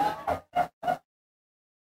Bible.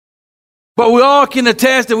 But we all can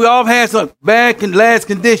attest that we all had some bad last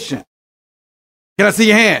condition. Can I see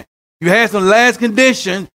your hand? You had some last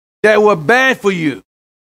condition that were bad for you.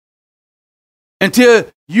 Until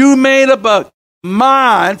you made up a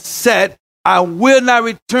mindset, I will not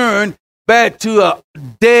return back to a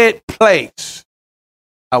dead place.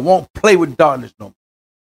 I won't play with darkness no more.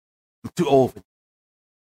 I'm too old for it.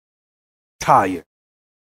 Tired.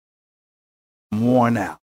 I'm worn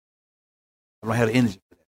out. I don't have the energy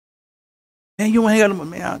for that. Man, you want to hang out with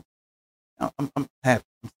me, man? I'm happy.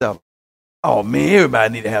 I'm settled. Oh, man,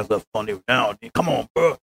 everybody need to have some fun every now and then. Come on,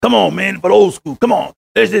 bro. Come on, man, for the old school. Come on.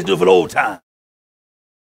 Let's just do it for the old time.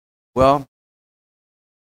 Well,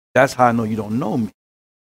 that's how I know you don't know me.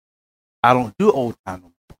 I don't do old time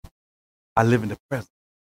no more. I live in the present.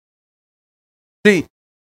 See,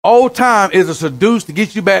 old time is a seduce to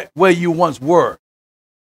get you back where you once were.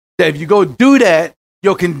 That if you go do that,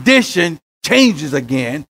 your condition changes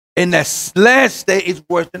again, and that last state is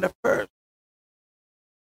worse than the first.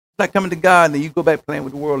 It's like coming to God and then you go back playing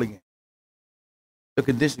with the world again. Your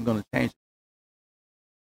condition is going to change.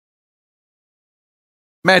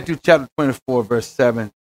 Matthew chapter 24, verse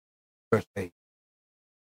 7, verse 8.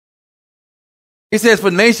 It says,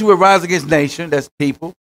 for nation will rise against nation, that's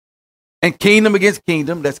people, and kingdom against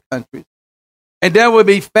kingdom, that's countries. And there will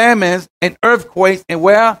be famines and earthquakes, and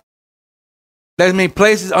where? That means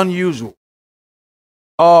places unusual.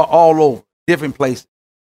 All over, different places.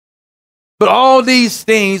 But all these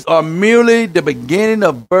things are merely the beginning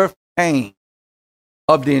of birth pain,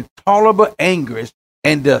 of the intolerable anguish,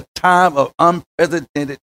 and the time of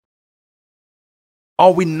unprecedented.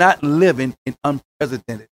 Are we not living in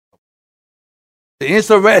unprecedented? The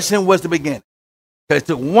insurrection was the beginning. Because it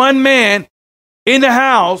took one man in the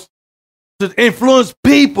house to influence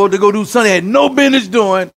people to go do something they had no business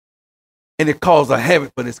doing, and it caused a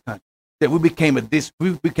havoc for this country. That we became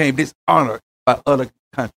dishonored by other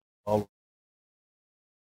countries all over.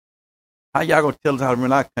 How y'all gonna tell us how to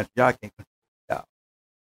run our country? Y'all can't control y'all.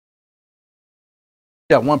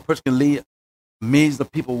 Yeah, one person can lead millions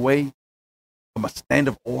of people away from a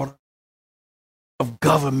standard of order, of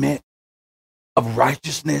government, of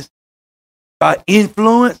righteousness, by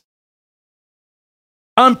influence.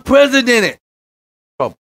 Unprecedented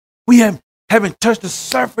trouble. We haven't touched the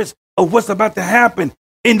surface of what's about to happen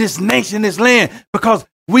in this nation, this land, because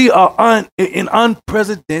we are in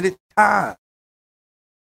unprecedented times.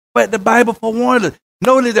 But the Bible forewarns us,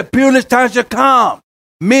 notice the peerless time shall come.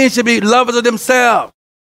 Men should be lovers of themselves,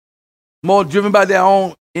 more driven by their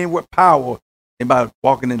own inward power than by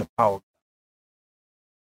walking in the power of God.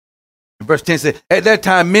 And verse 10 says, at that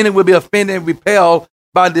time, many will be offended and repelled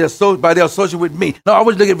by their association with me. Now, I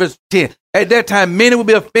always look at verse 10. At that time, many will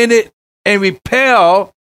be offended and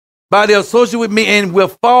repelled by their association with me and will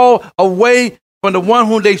fall away from the one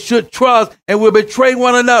whom they should trust and will betray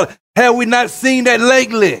one another. Have we not seen that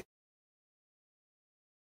lately?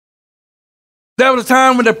 There was a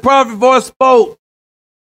time when the prophet voice spoke.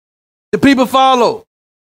 The people followed.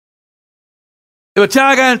 If a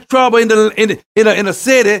child got in trouble in the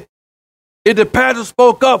city, if the pastor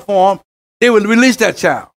spoke up for him, they would release that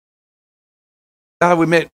child. That's how we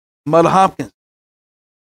met Mother Hopkins.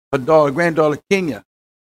 Her granddaughter Kenya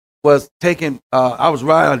was taken. I was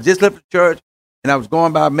riding. I just left the church, and I was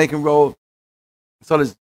going by Macon Road. I saw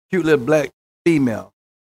this cute little black female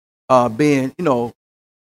being,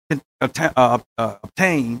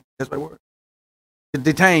 obtained. That's the right word.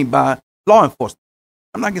 Detained by law enforcement.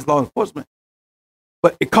 I'm not against law enforcement,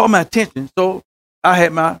 but it caught my attention. So I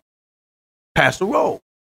had my pastor roll.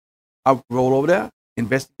 I rolled over there,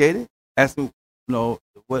 investigated, asked them,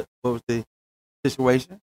 what was the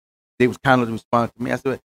situation. They was kind of responding to me. I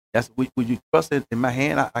said, would you trust it in my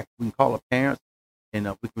hand? We can call our parents and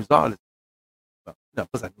we can resolve this.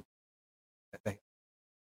 Plus I knew.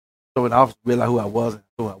 So when the officer realized who I was and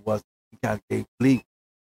who I was, he kind of gave leave.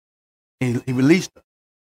 And he released her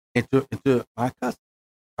into my custody.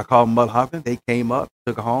 I called Mother Hopkins. They came up,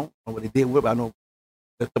 took her home. And what they did with her, I know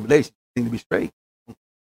the couple days she seemed to be straight.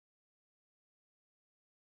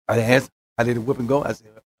 I asked, how did the whip and go? I said,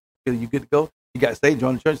 you good to go? You got saved,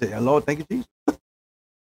 joined the church. I said, Lord, thank you, Jesus.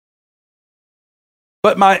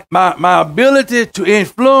 But my ability to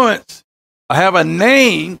influence or have a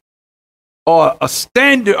name or a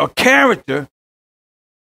standard or character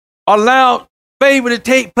allowed favor to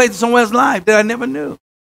take place in someone's life that I never knew.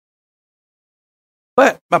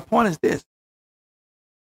 But my point is this.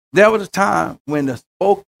 There was a time when the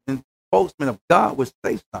spokesman of God would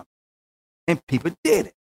say something, and people did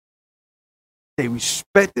it. They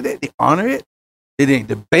respected it. They honored it. They didn't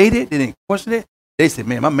debate it. They didn't question it. They said,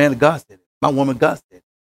 man, my man of God said it. My woman of God said it.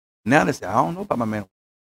 Now they say, I don't know about my man.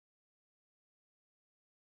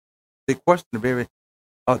 They question the very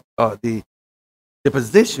the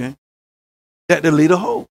position that the leader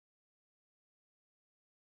holds.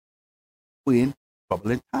 We're in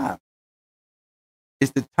troubling time.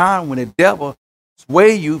 It's the time when the devil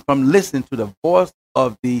sway you from listening to the voice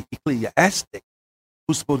of the ecclesiastic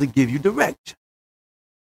who's supposed to give you direction.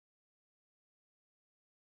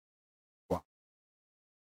 Wow.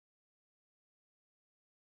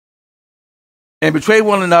 And betray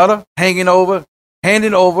one another, handing over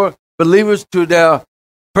believers to their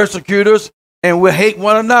persecutors, and will hate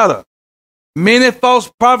one another. Many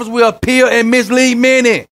false prophets will appear and mislead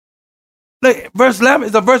many. Look, verse 11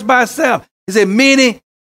 is a verse by itself. He said many,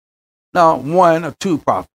 no, one or two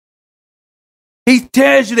prophets. He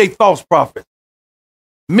tells you they false prophets.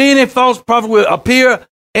 Many false prophets will appear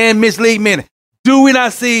and mislead many. Do we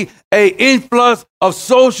not see an influx of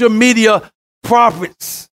social media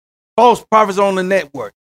prophets, false prophets on the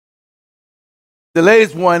network? The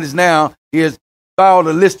latest one is follow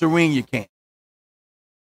the Listerine you can.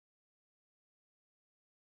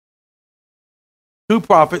 Two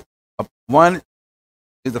prophets, one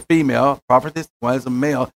is a female prophetess, one is a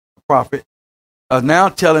male prophet, are now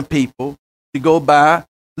telling people to go buy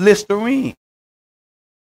Listerine.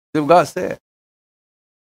 That's what God said.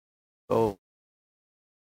 So,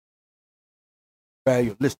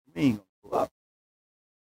 value of Listerine will go up.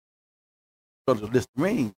 So the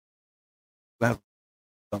Listerine will have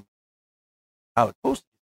some how it's supposed to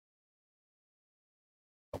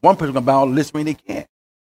be. One person going to buy all the Listerine they can.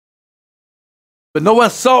 But no one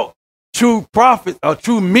sought true prophets or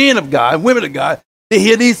true men of God, women of God, to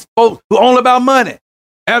hear these folks who are all about money.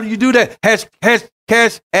 After you do that,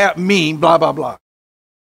 cash app me, blah, blah, blah.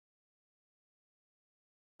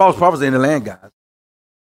 False prophets are in the land, guys.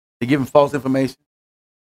 They're giving false information,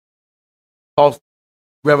 false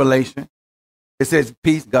revelation. It says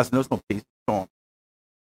peace. God said, no, it's no peace. Storm.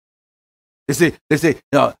 They say,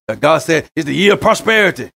 God said it's the year of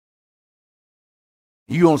prosperity.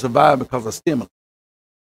 You don't survive because of stimulus.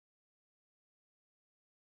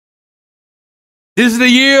 This is the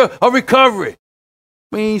year of recovery.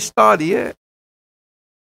 We ain't started yet.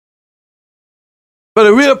 But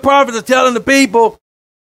the real prophets are telling the people,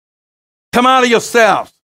 come out of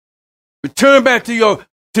yourselves. Return back to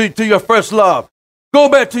your first love. Go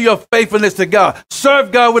back to your faithfulness to God.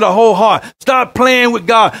 Serve God with a whole heart. Stop playing with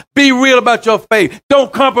God. Be real about your faith.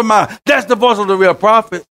 Don't compromise. That's the voice of the real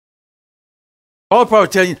prophet. All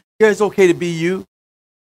prophets tell you, yeah, it's okay to be you.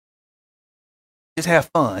 Just have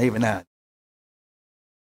fun every now and then.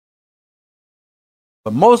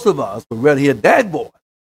 But most of us would rather hear that voice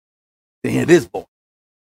than hear this voice.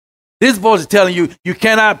 This voice is telling you, you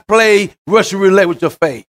cannot play Russian roulette with your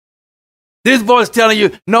faith. This voice is telling you,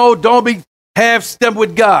 no, don't be half-step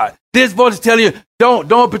with God. This voice is telling you,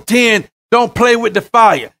 don't pretend, don't play with the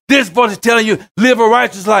fire. This voice is telling you, live a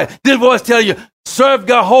righteous life. This voice is telling you, serve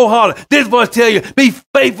God wholeheartedly. This voice is telling you, be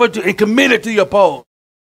faithful to and committed to your post.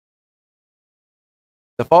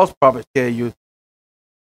 The false prophets tell you,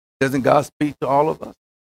 doesn't God speak to all of us?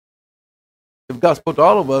 If God spoke to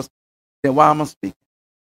all of us, then why am I speaking?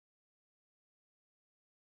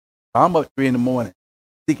 I'm up 3 a.m,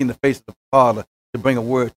 seeking the face of the Father to bring a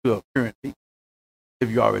word to a current people,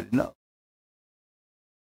 if you already know.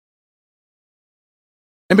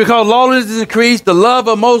 And because lawlessness is increased, the love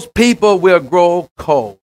of most people will grow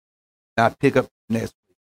cold. Now pick up next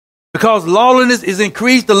week. Because lawlessness is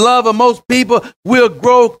increased, the love of most people will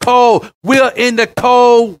grow cold. We're in the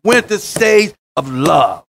cold winter stage of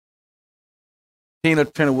love. Tina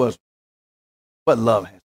Turner was what love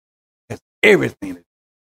has everything to do.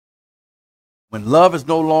 When love is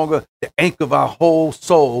no longer the anchor of our whole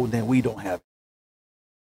soul, then we don't have it.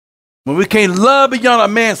 When we can't love beyond a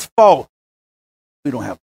man's fault, we don't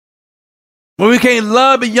have it. When we can't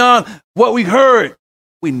love beyond what we heard,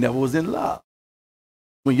 we never was in love.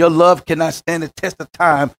 When your love cannot stand the test of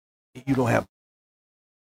time, you don't have it.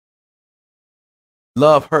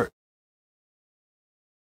 Love hurt.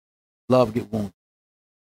 Love get wounded.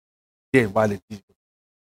 Yeah, why did Jesus?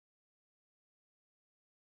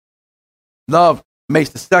 Love makes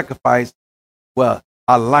the sacrifice, well,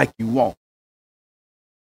 I like you won't.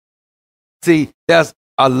 See, there's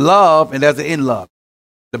a love and there's an in love.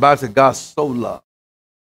 The Bible says God so loved.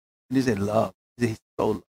 And he said love. He said he's so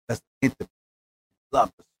loved. That's intimate.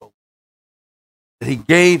 Love is so loved. That he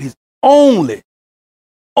gave his only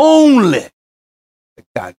only the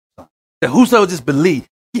God Son. That whosoever just believe.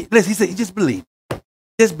 Listen, he said, just believe.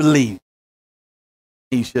 Just believe.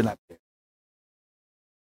 And you should not perish.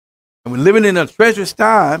 And we're living in a treacherous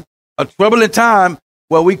time, a troubling time,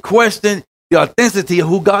 where we question the authenticity of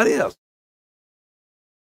who God is.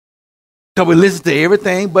 Because we listen to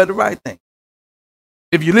everything but the right thing.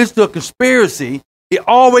 If you listen to a conspiracy, it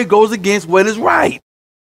always goes against what is right.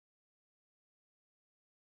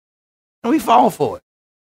 And we fall for it.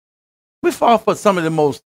 We fall for some of the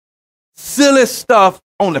most silliest stuff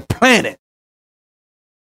on the planet.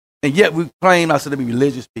 And yet we claim ourselves to be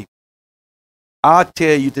religious people. I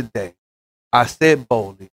tell you today, I said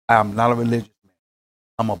boldly, I am not a religious man.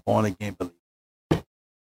 I'm a born-again believer.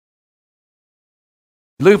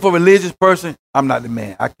 Looking for a religious person, I'm not the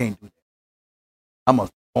man. I can't do that. I'm a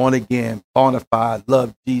born-again, bona fide,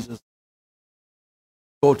 love Jesus.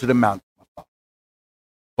 Go to the mountain, my father.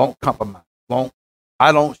 Won't compromise.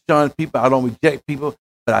 I don't shun people. I don't reject people,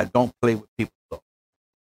 but I don't play with people.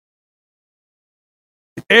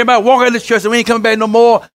 If everybody walk out of the church and we ain't coming back no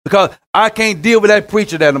more because I can't deal with that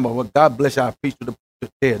preacher there no more. Well, God bless you. I preach to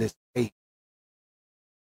tell this hate.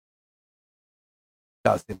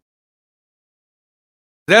 God said,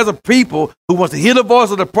 there's a people who wants to hear the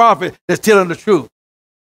voice of the prophet that's telling the truth.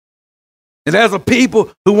 And there's a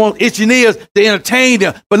people who want itching ears to entertain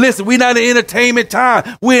them. But listen, we're not in entertainment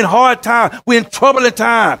time. We're in hard time. We're in troubling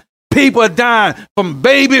time. People are dying from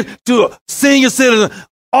babies to senior citizens,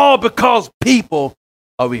 all because people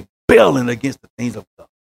are rebelling against the things of God.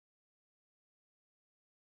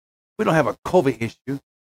 We don't have a COVID issue. We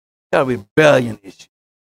got a rebellion issue.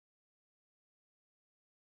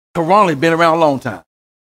 Corona has been around a long time.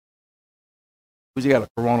 We just got a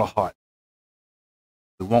corona heart.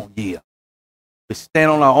 We won't yield. We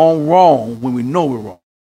stand on our own wrong when we know we're wrong.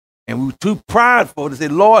 And we're too prideful to say,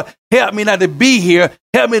 Lord, help me not to be here.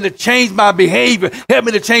 Help me to change my behavior. Help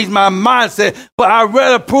me to change my mindset. But I'd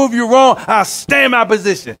rather prove you wrong. I'll stand in my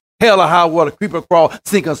position. Hell or high water, creep or crawl,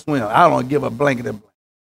 sink or swim. I don't give a blanket of blank.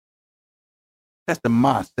 That's the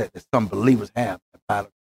mindset that some believers have about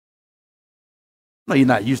it. No, you're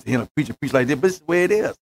not used to hearing a preacher preach like this, but this is the way it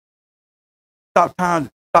is. Stop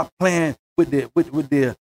playing with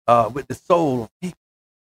the soul of people.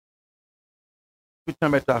 We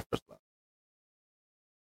turn back to our first love.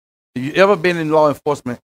 Have you ever been in law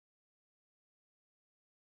enforcement?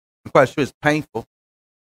 I'm quite sure it's painful. So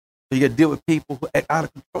you got to deal with people who act out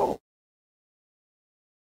of control.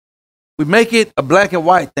 We make it a black and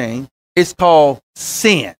white thing. It's called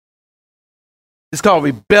sin. It's called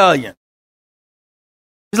rebellion.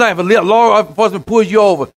 It's like if a law enforcement pulls you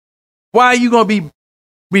over. Why are you going to be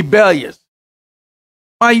rebellious?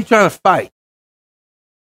 Why are you trying to fight?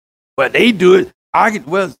 Well, they do it.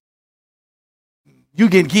 You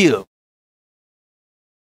get killed.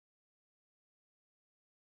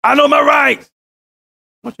 I know my rights.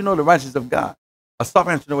 I want you to know the righteousness of God. A soft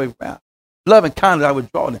answer no way around. Love and kindness I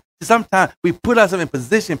would draw them. Sometimes we put ourselves in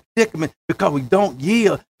position, predicament, because we don't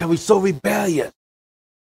yield, because we're so rebellious.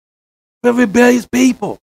 We're rebellious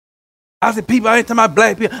people. I said people, I ain't talking about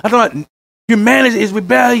black people. I'm talking about humanity is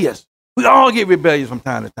rebellious. We all get rebellious from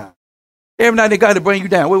time to time. Every night they got to bring you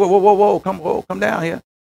down. Whoa, come down here.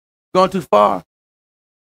 Going too far.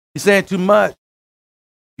 You're saying too much.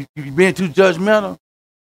 You're being too judgmental.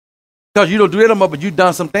 Because you don't do it no more, but you've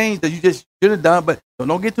done some things that you just should have done, but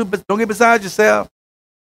don't get beside yourself.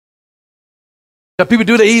 Now, people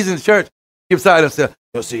do the easy in the church, get beside themselves.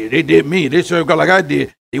 They'll see, they did me. They serve God like I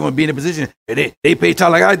did. They want to be in a position, and they pay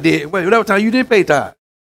tithe like I did. Wait, whatever time you didn't pay tithe.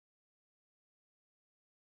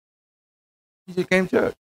 You just came to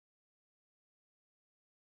church.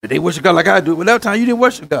 But they worship God like I do. Whatever time you didn't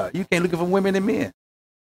worship God. You can't look for women and men.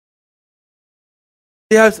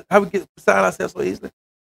 See how we get beside ourselves so easily?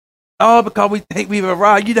 All because we think we've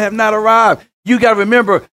arrived. You have not arrived. You got to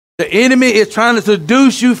remember, the enemy is trying to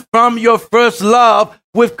seduce you from your first love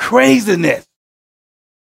with craziness.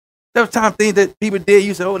 There were times things that people did,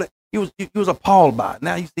 you said, oh, you was appalled by it.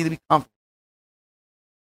 Now you seem to be comfortable.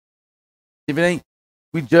 If it ain't,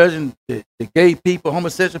 we judging the gay people,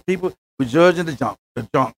 homosexual people, we're judging the drunk,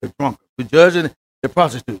 we're judging the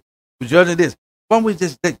prostitute, we're judging this. Why don't we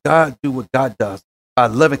just let God do what God does by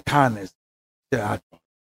loving kindness to our drunk?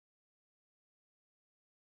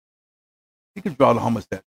 He can draw the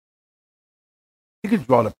homosexual. He can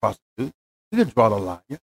draw the prostitute. He can draw the liar.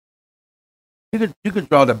 You can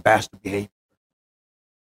draw the bastard behavior.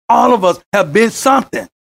 All of us have been something.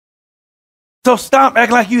 So stop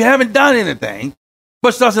acting like you haven't done anything.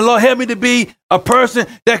 But start saying, Lord, help me to be a person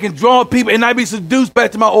that can draw people and not be seduced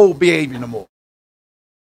back to my old behavior no more.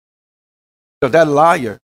 Because that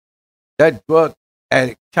liar, that drug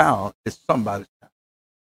addict child is somebody's child.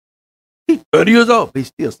 He's 30 years old, but he's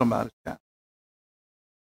still somebody's child.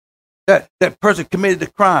 That person committed the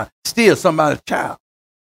crime, still somebody's child.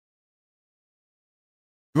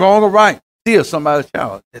 Wrong or right, still somebody's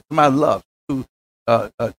child. That somebody loves too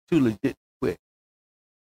legit to quit.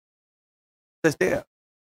 That's there.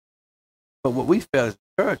 But what we felt as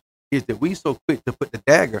a church is that we so quick to put the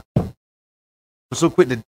dagger, we're so quick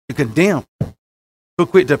to condemn, so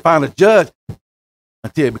quick to find a judge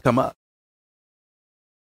until it become us.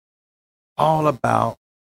 All about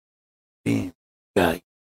being rebellious.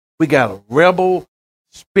 We got a rebel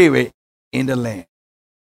spirit in the land.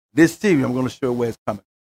 This series, I'm going to show you where it's coming.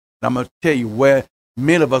 And I'm going to tell you where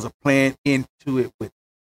many of us are playing into it with.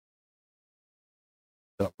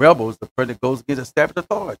 The rebel is the person that goes against established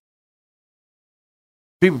authority.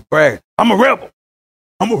 People brag, I'm a rebel.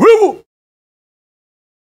 I'm a rebel.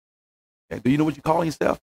 Okay, do you know what you call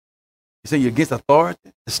yourself? You say you're against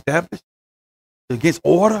authority, established, you're against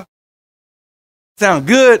order. Sound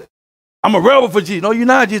good. I'm a rebel for Jesus. No, you're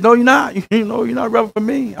not, Jesus. No, you're not. No, you're not a rebel for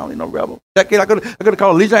me. I don't need no rebel. That kid, I could have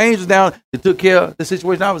called Legion of Angels down that took care of the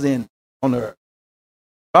situation I was in on the earth.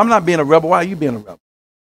 If I'm not being a rebel, why are you being a rebel?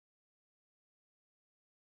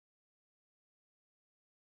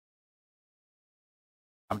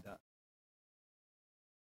 I'm done.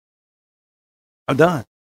 I'm done.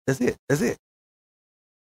 That's it. That's it.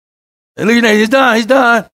 And Legion of Angels, he's done. He's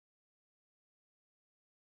done.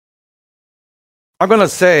 I'm going to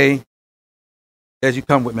say, as you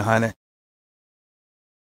come with me, honey,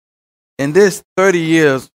 in this 30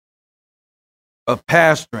 years of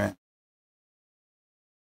pastoring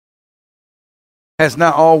has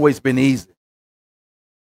not always been easy.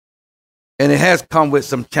 And it has come with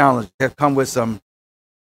some challenges, has come with some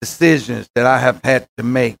decisions that I have had to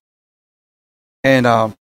make. And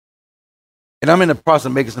I'm in the process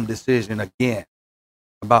of making some decisions again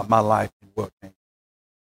about my life and work.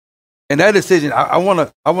 And that decision, I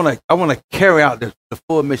want to carry out the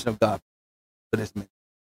full mission of God for this ministry.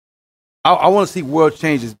 I want to see World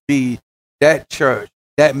Changers be that church,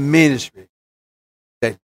 that ministry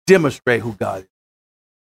that demonstrate who God is.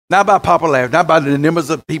 Not by popularity, not by the numbers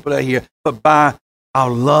of people that are here, but by our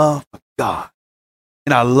love for God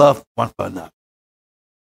and our love one for another.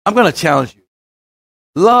 I'm going to challenge you.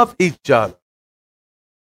 Love each other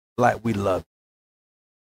like we love you.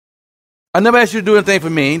 I never asked you to do anything for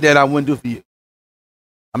me that I wouldn't do for you.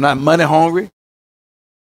 I'm not money hungry.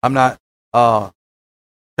 I'm not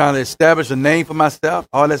trying to establish a name for myself.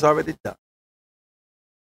 All that's already done.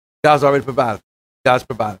 God's already provided. God's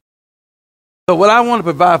provided. So what I want to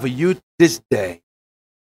provide for you this day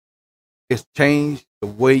is change the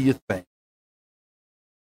way you think,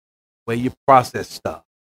 the way you process stuff.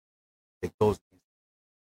 It goes.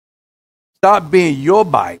 Stop being your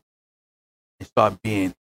Bible and start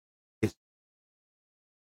being his.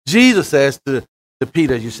 Jesus says to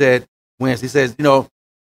Peter, you said Wednesday, he says, if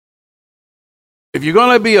you're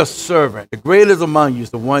going to be a servant, the greatest among you is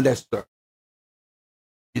the one that serves.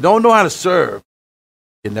 If you don't know how to serve,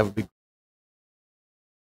 you'll never be great.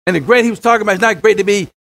 And the great he was talking about is not great to be,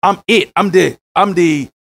 I'm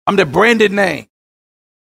the branded name.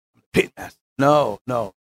 Pitmaster. No.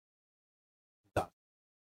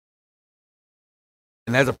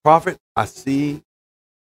 And as a prophet, I see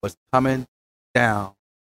what's coming down.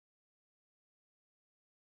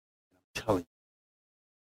 I'm telling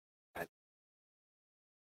you.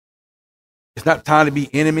 It's not time to be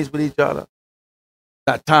enemies with each other. It's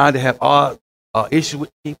not time to have all issue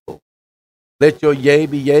with people. Let your yea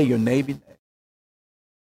be yea, your nay be nay.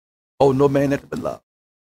 Oh, no man that to be loved.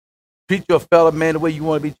 Treat your fellow man the way you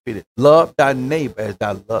want to be treated. Love thy neighbor as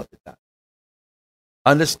thy love is thy.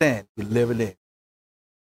 Understand, we're living in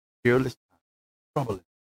fearless time, troubling,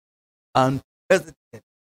 unprecedented.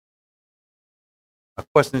 My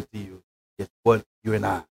question to you is what you and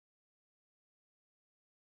I.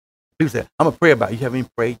 People say, I'm going to pray about it. You haven't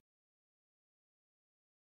even prayed.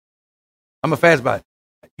 I'm going to fast about it.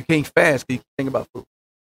 You can't fast because you think about food.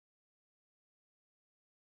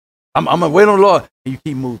 I'm going to wait on the Lord and you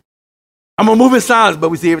keep moving. I'm going to move in silence, but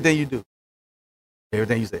we see everything you do.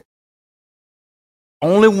 Everything you say.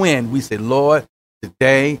 Only when we say, Lord,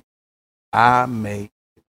 today I make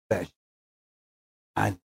confession. I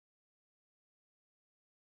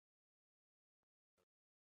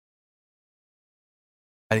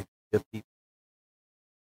need to give people.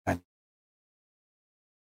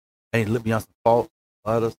 I need to look beyond some faults,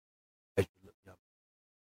 others.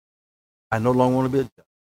 I no longer want to be a judge.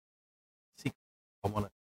 See, I want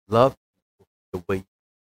to love people the way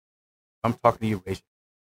I'm talking to you, Rachel.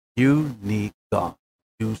 You need God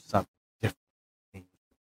to do something different.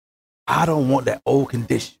 I don't want that old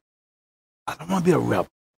condition. I don't want to be a rebel.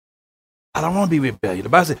 I don't want to be rebellious. The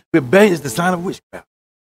Bible says rebellion is the sign of witchcraft.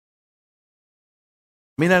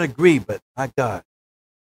 I may not agree, but my God,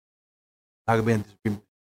 I could be in disagreement.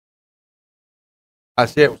 I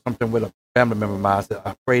shared something with a family member of mine. I said,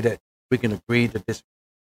 I pray that we can agree to this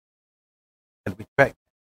and respect,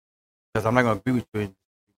 because I'm not going to agree with you.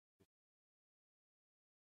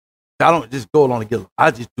 I don't just go along to get along.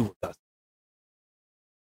 I just do what God says.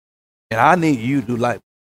 And I need you to do like,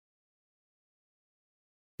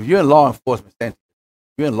 if you're in law enforcement,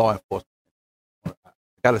 you're in law enforcement, I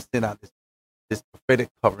got to send out this prophetic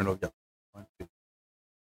covering of y'all.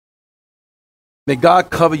 May God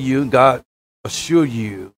cover you and God assure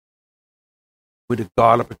you with the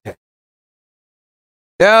guard of protection.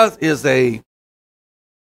 There is a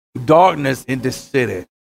darkness in this city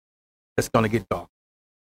that's going to get dark.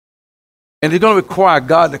 And it's going to require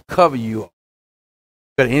God to cover you.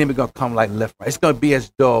 But the enemy is going to come like left, right. It's going to be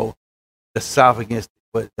as though the South against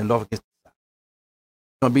the North against the South.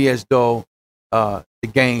 It's going to be as though the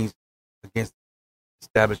gangs against the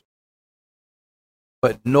establishment.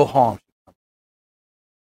 But no harm should come.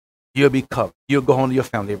 You'll be covered. You'll go home to your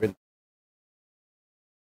family every night.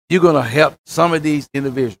 You're going to help some of these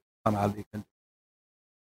individuals come out of the country.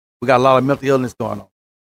 We got a lot of mental illness going on.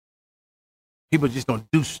 People just don't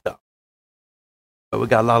do stuff. But we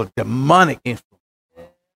got a lot of demonic influence.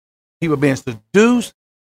 People being seduced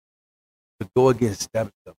to go against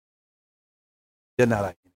established government. They're not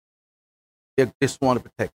like it. They're sworn to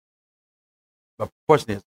protect you. But the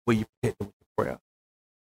question is, will you protect them with your prayer?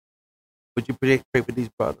 Would you pray for these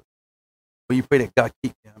brothers? Will you pray that God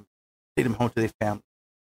keep them, take them home to their family?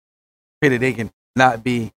 Pray that they can not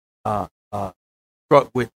be struck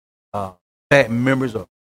with bad memories of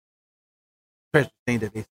precious things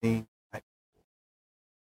that they've seen.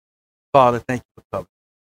 Father, thank you for covering.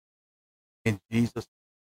 In Jesus'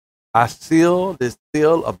 name, I seal this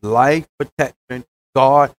seal of life protection,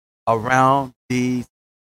 God, around these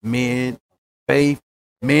men of faith,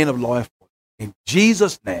 men of law enforcement. In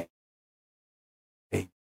Jesus' name, amen.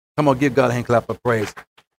 Come on, give God a hand clap of praise.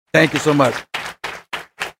 Thank you so much.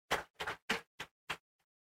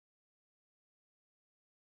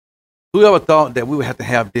 Whoever thought that we would have to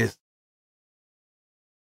have this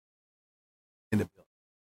in the building?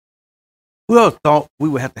 Whoever thought we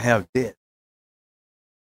would have to have this?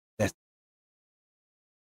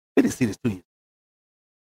 We didn't see this 2 years.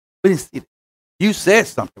 We didn't see it. You said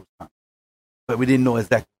something was coming, but we didn't know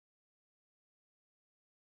exactly.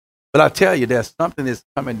 But I tell you, there's something that's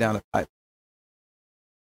coming down the pipe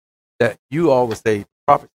that you always say, the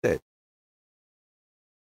prophet said.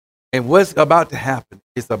 And what's about to happen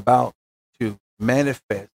is about to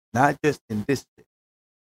manifest, not just in this city.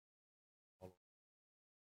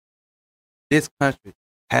 This country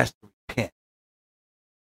has to repent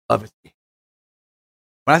of its sin.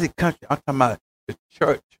 When I say country, I'm talking about the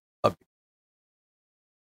church of the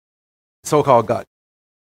so-called God,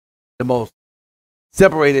 the most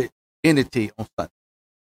separated entity on Sunday.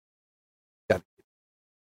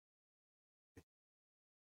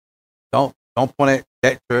 Don't point at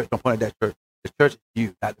that church. Don't point at that church. The church is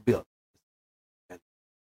you, not the building.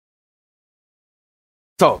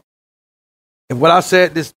 So, if what I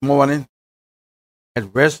said this morning has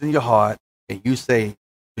rested in your heart, and you say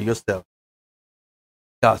to yourself,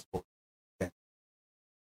 God spoke. Okay.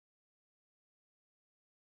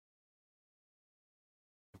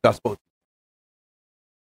 God spoke.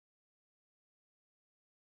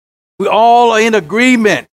 We all are in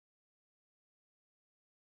agreement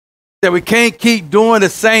that we can't keep doing the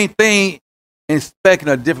same thing and expecting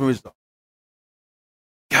a different result.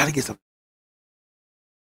 Got to get something.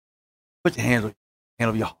 Put your hand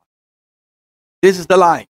over your heart. This is the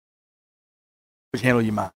life. Put your hand on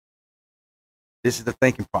your mind. This is the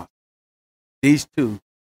thinking process. These two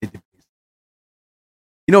is the business.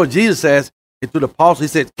 You know what Jesus says through the apostle? He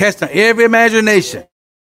said, cast down every imagination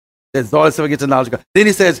that exalts itself against the knowledge of God. Then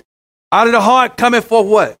he says, out of the heart coming forth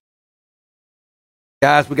what?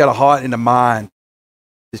 Guys, we got a heart and a mind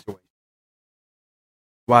situation.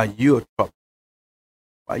 Why you are troubled.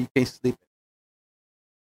 Why you can't sleep.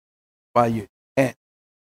 Why you can't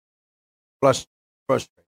frustrated.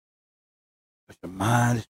 Because your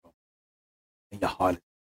mind is troubled and your heart is.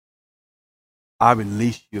 I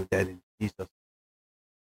release you that in Jesus' name.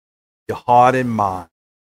 Your heart and mind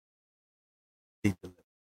be delivered.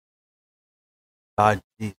 God,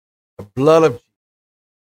 Jesus, the blood of Jesus,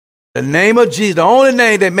 the name of Jesus, the only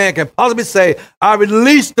name that man can possibly say, I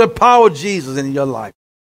release the power of Jesus in your life.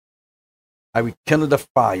 I rekindle the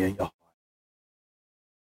fire in your heart.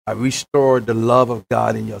 I restore the love of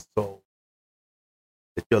God in your soul.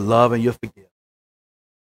 that you'll love and you'll forgive.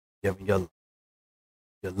 You'll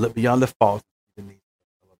look beyond the faults. You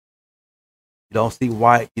don't see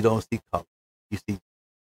white, you don't see color. You see.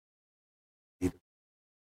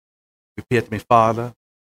 Repeat to me, Father,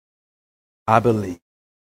 I believe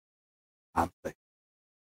I'm saved.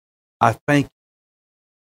 I thank you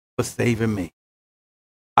for saving me.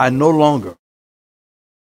 I no longer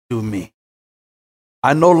do me.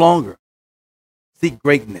 I no longer seek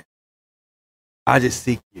greatness. I just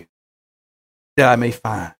seek you that I may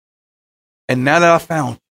find. And now that I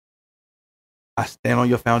found you, I stand on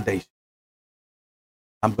your foundation.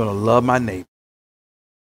 I'm going to love my neighbor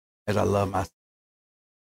as I love myself.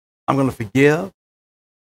 I'm going to forgive.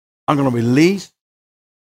 I'm going to release.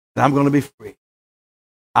 And I'm going to be free.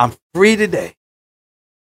 I'm free today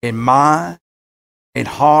in mind, in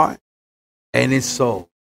heart, and in soul,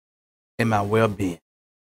 in my well-being.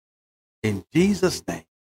 In Jesus' name.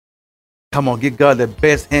 Come on, give God the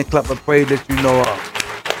best hand clap of praise that you know of.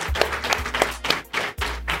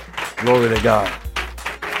 Glory to God.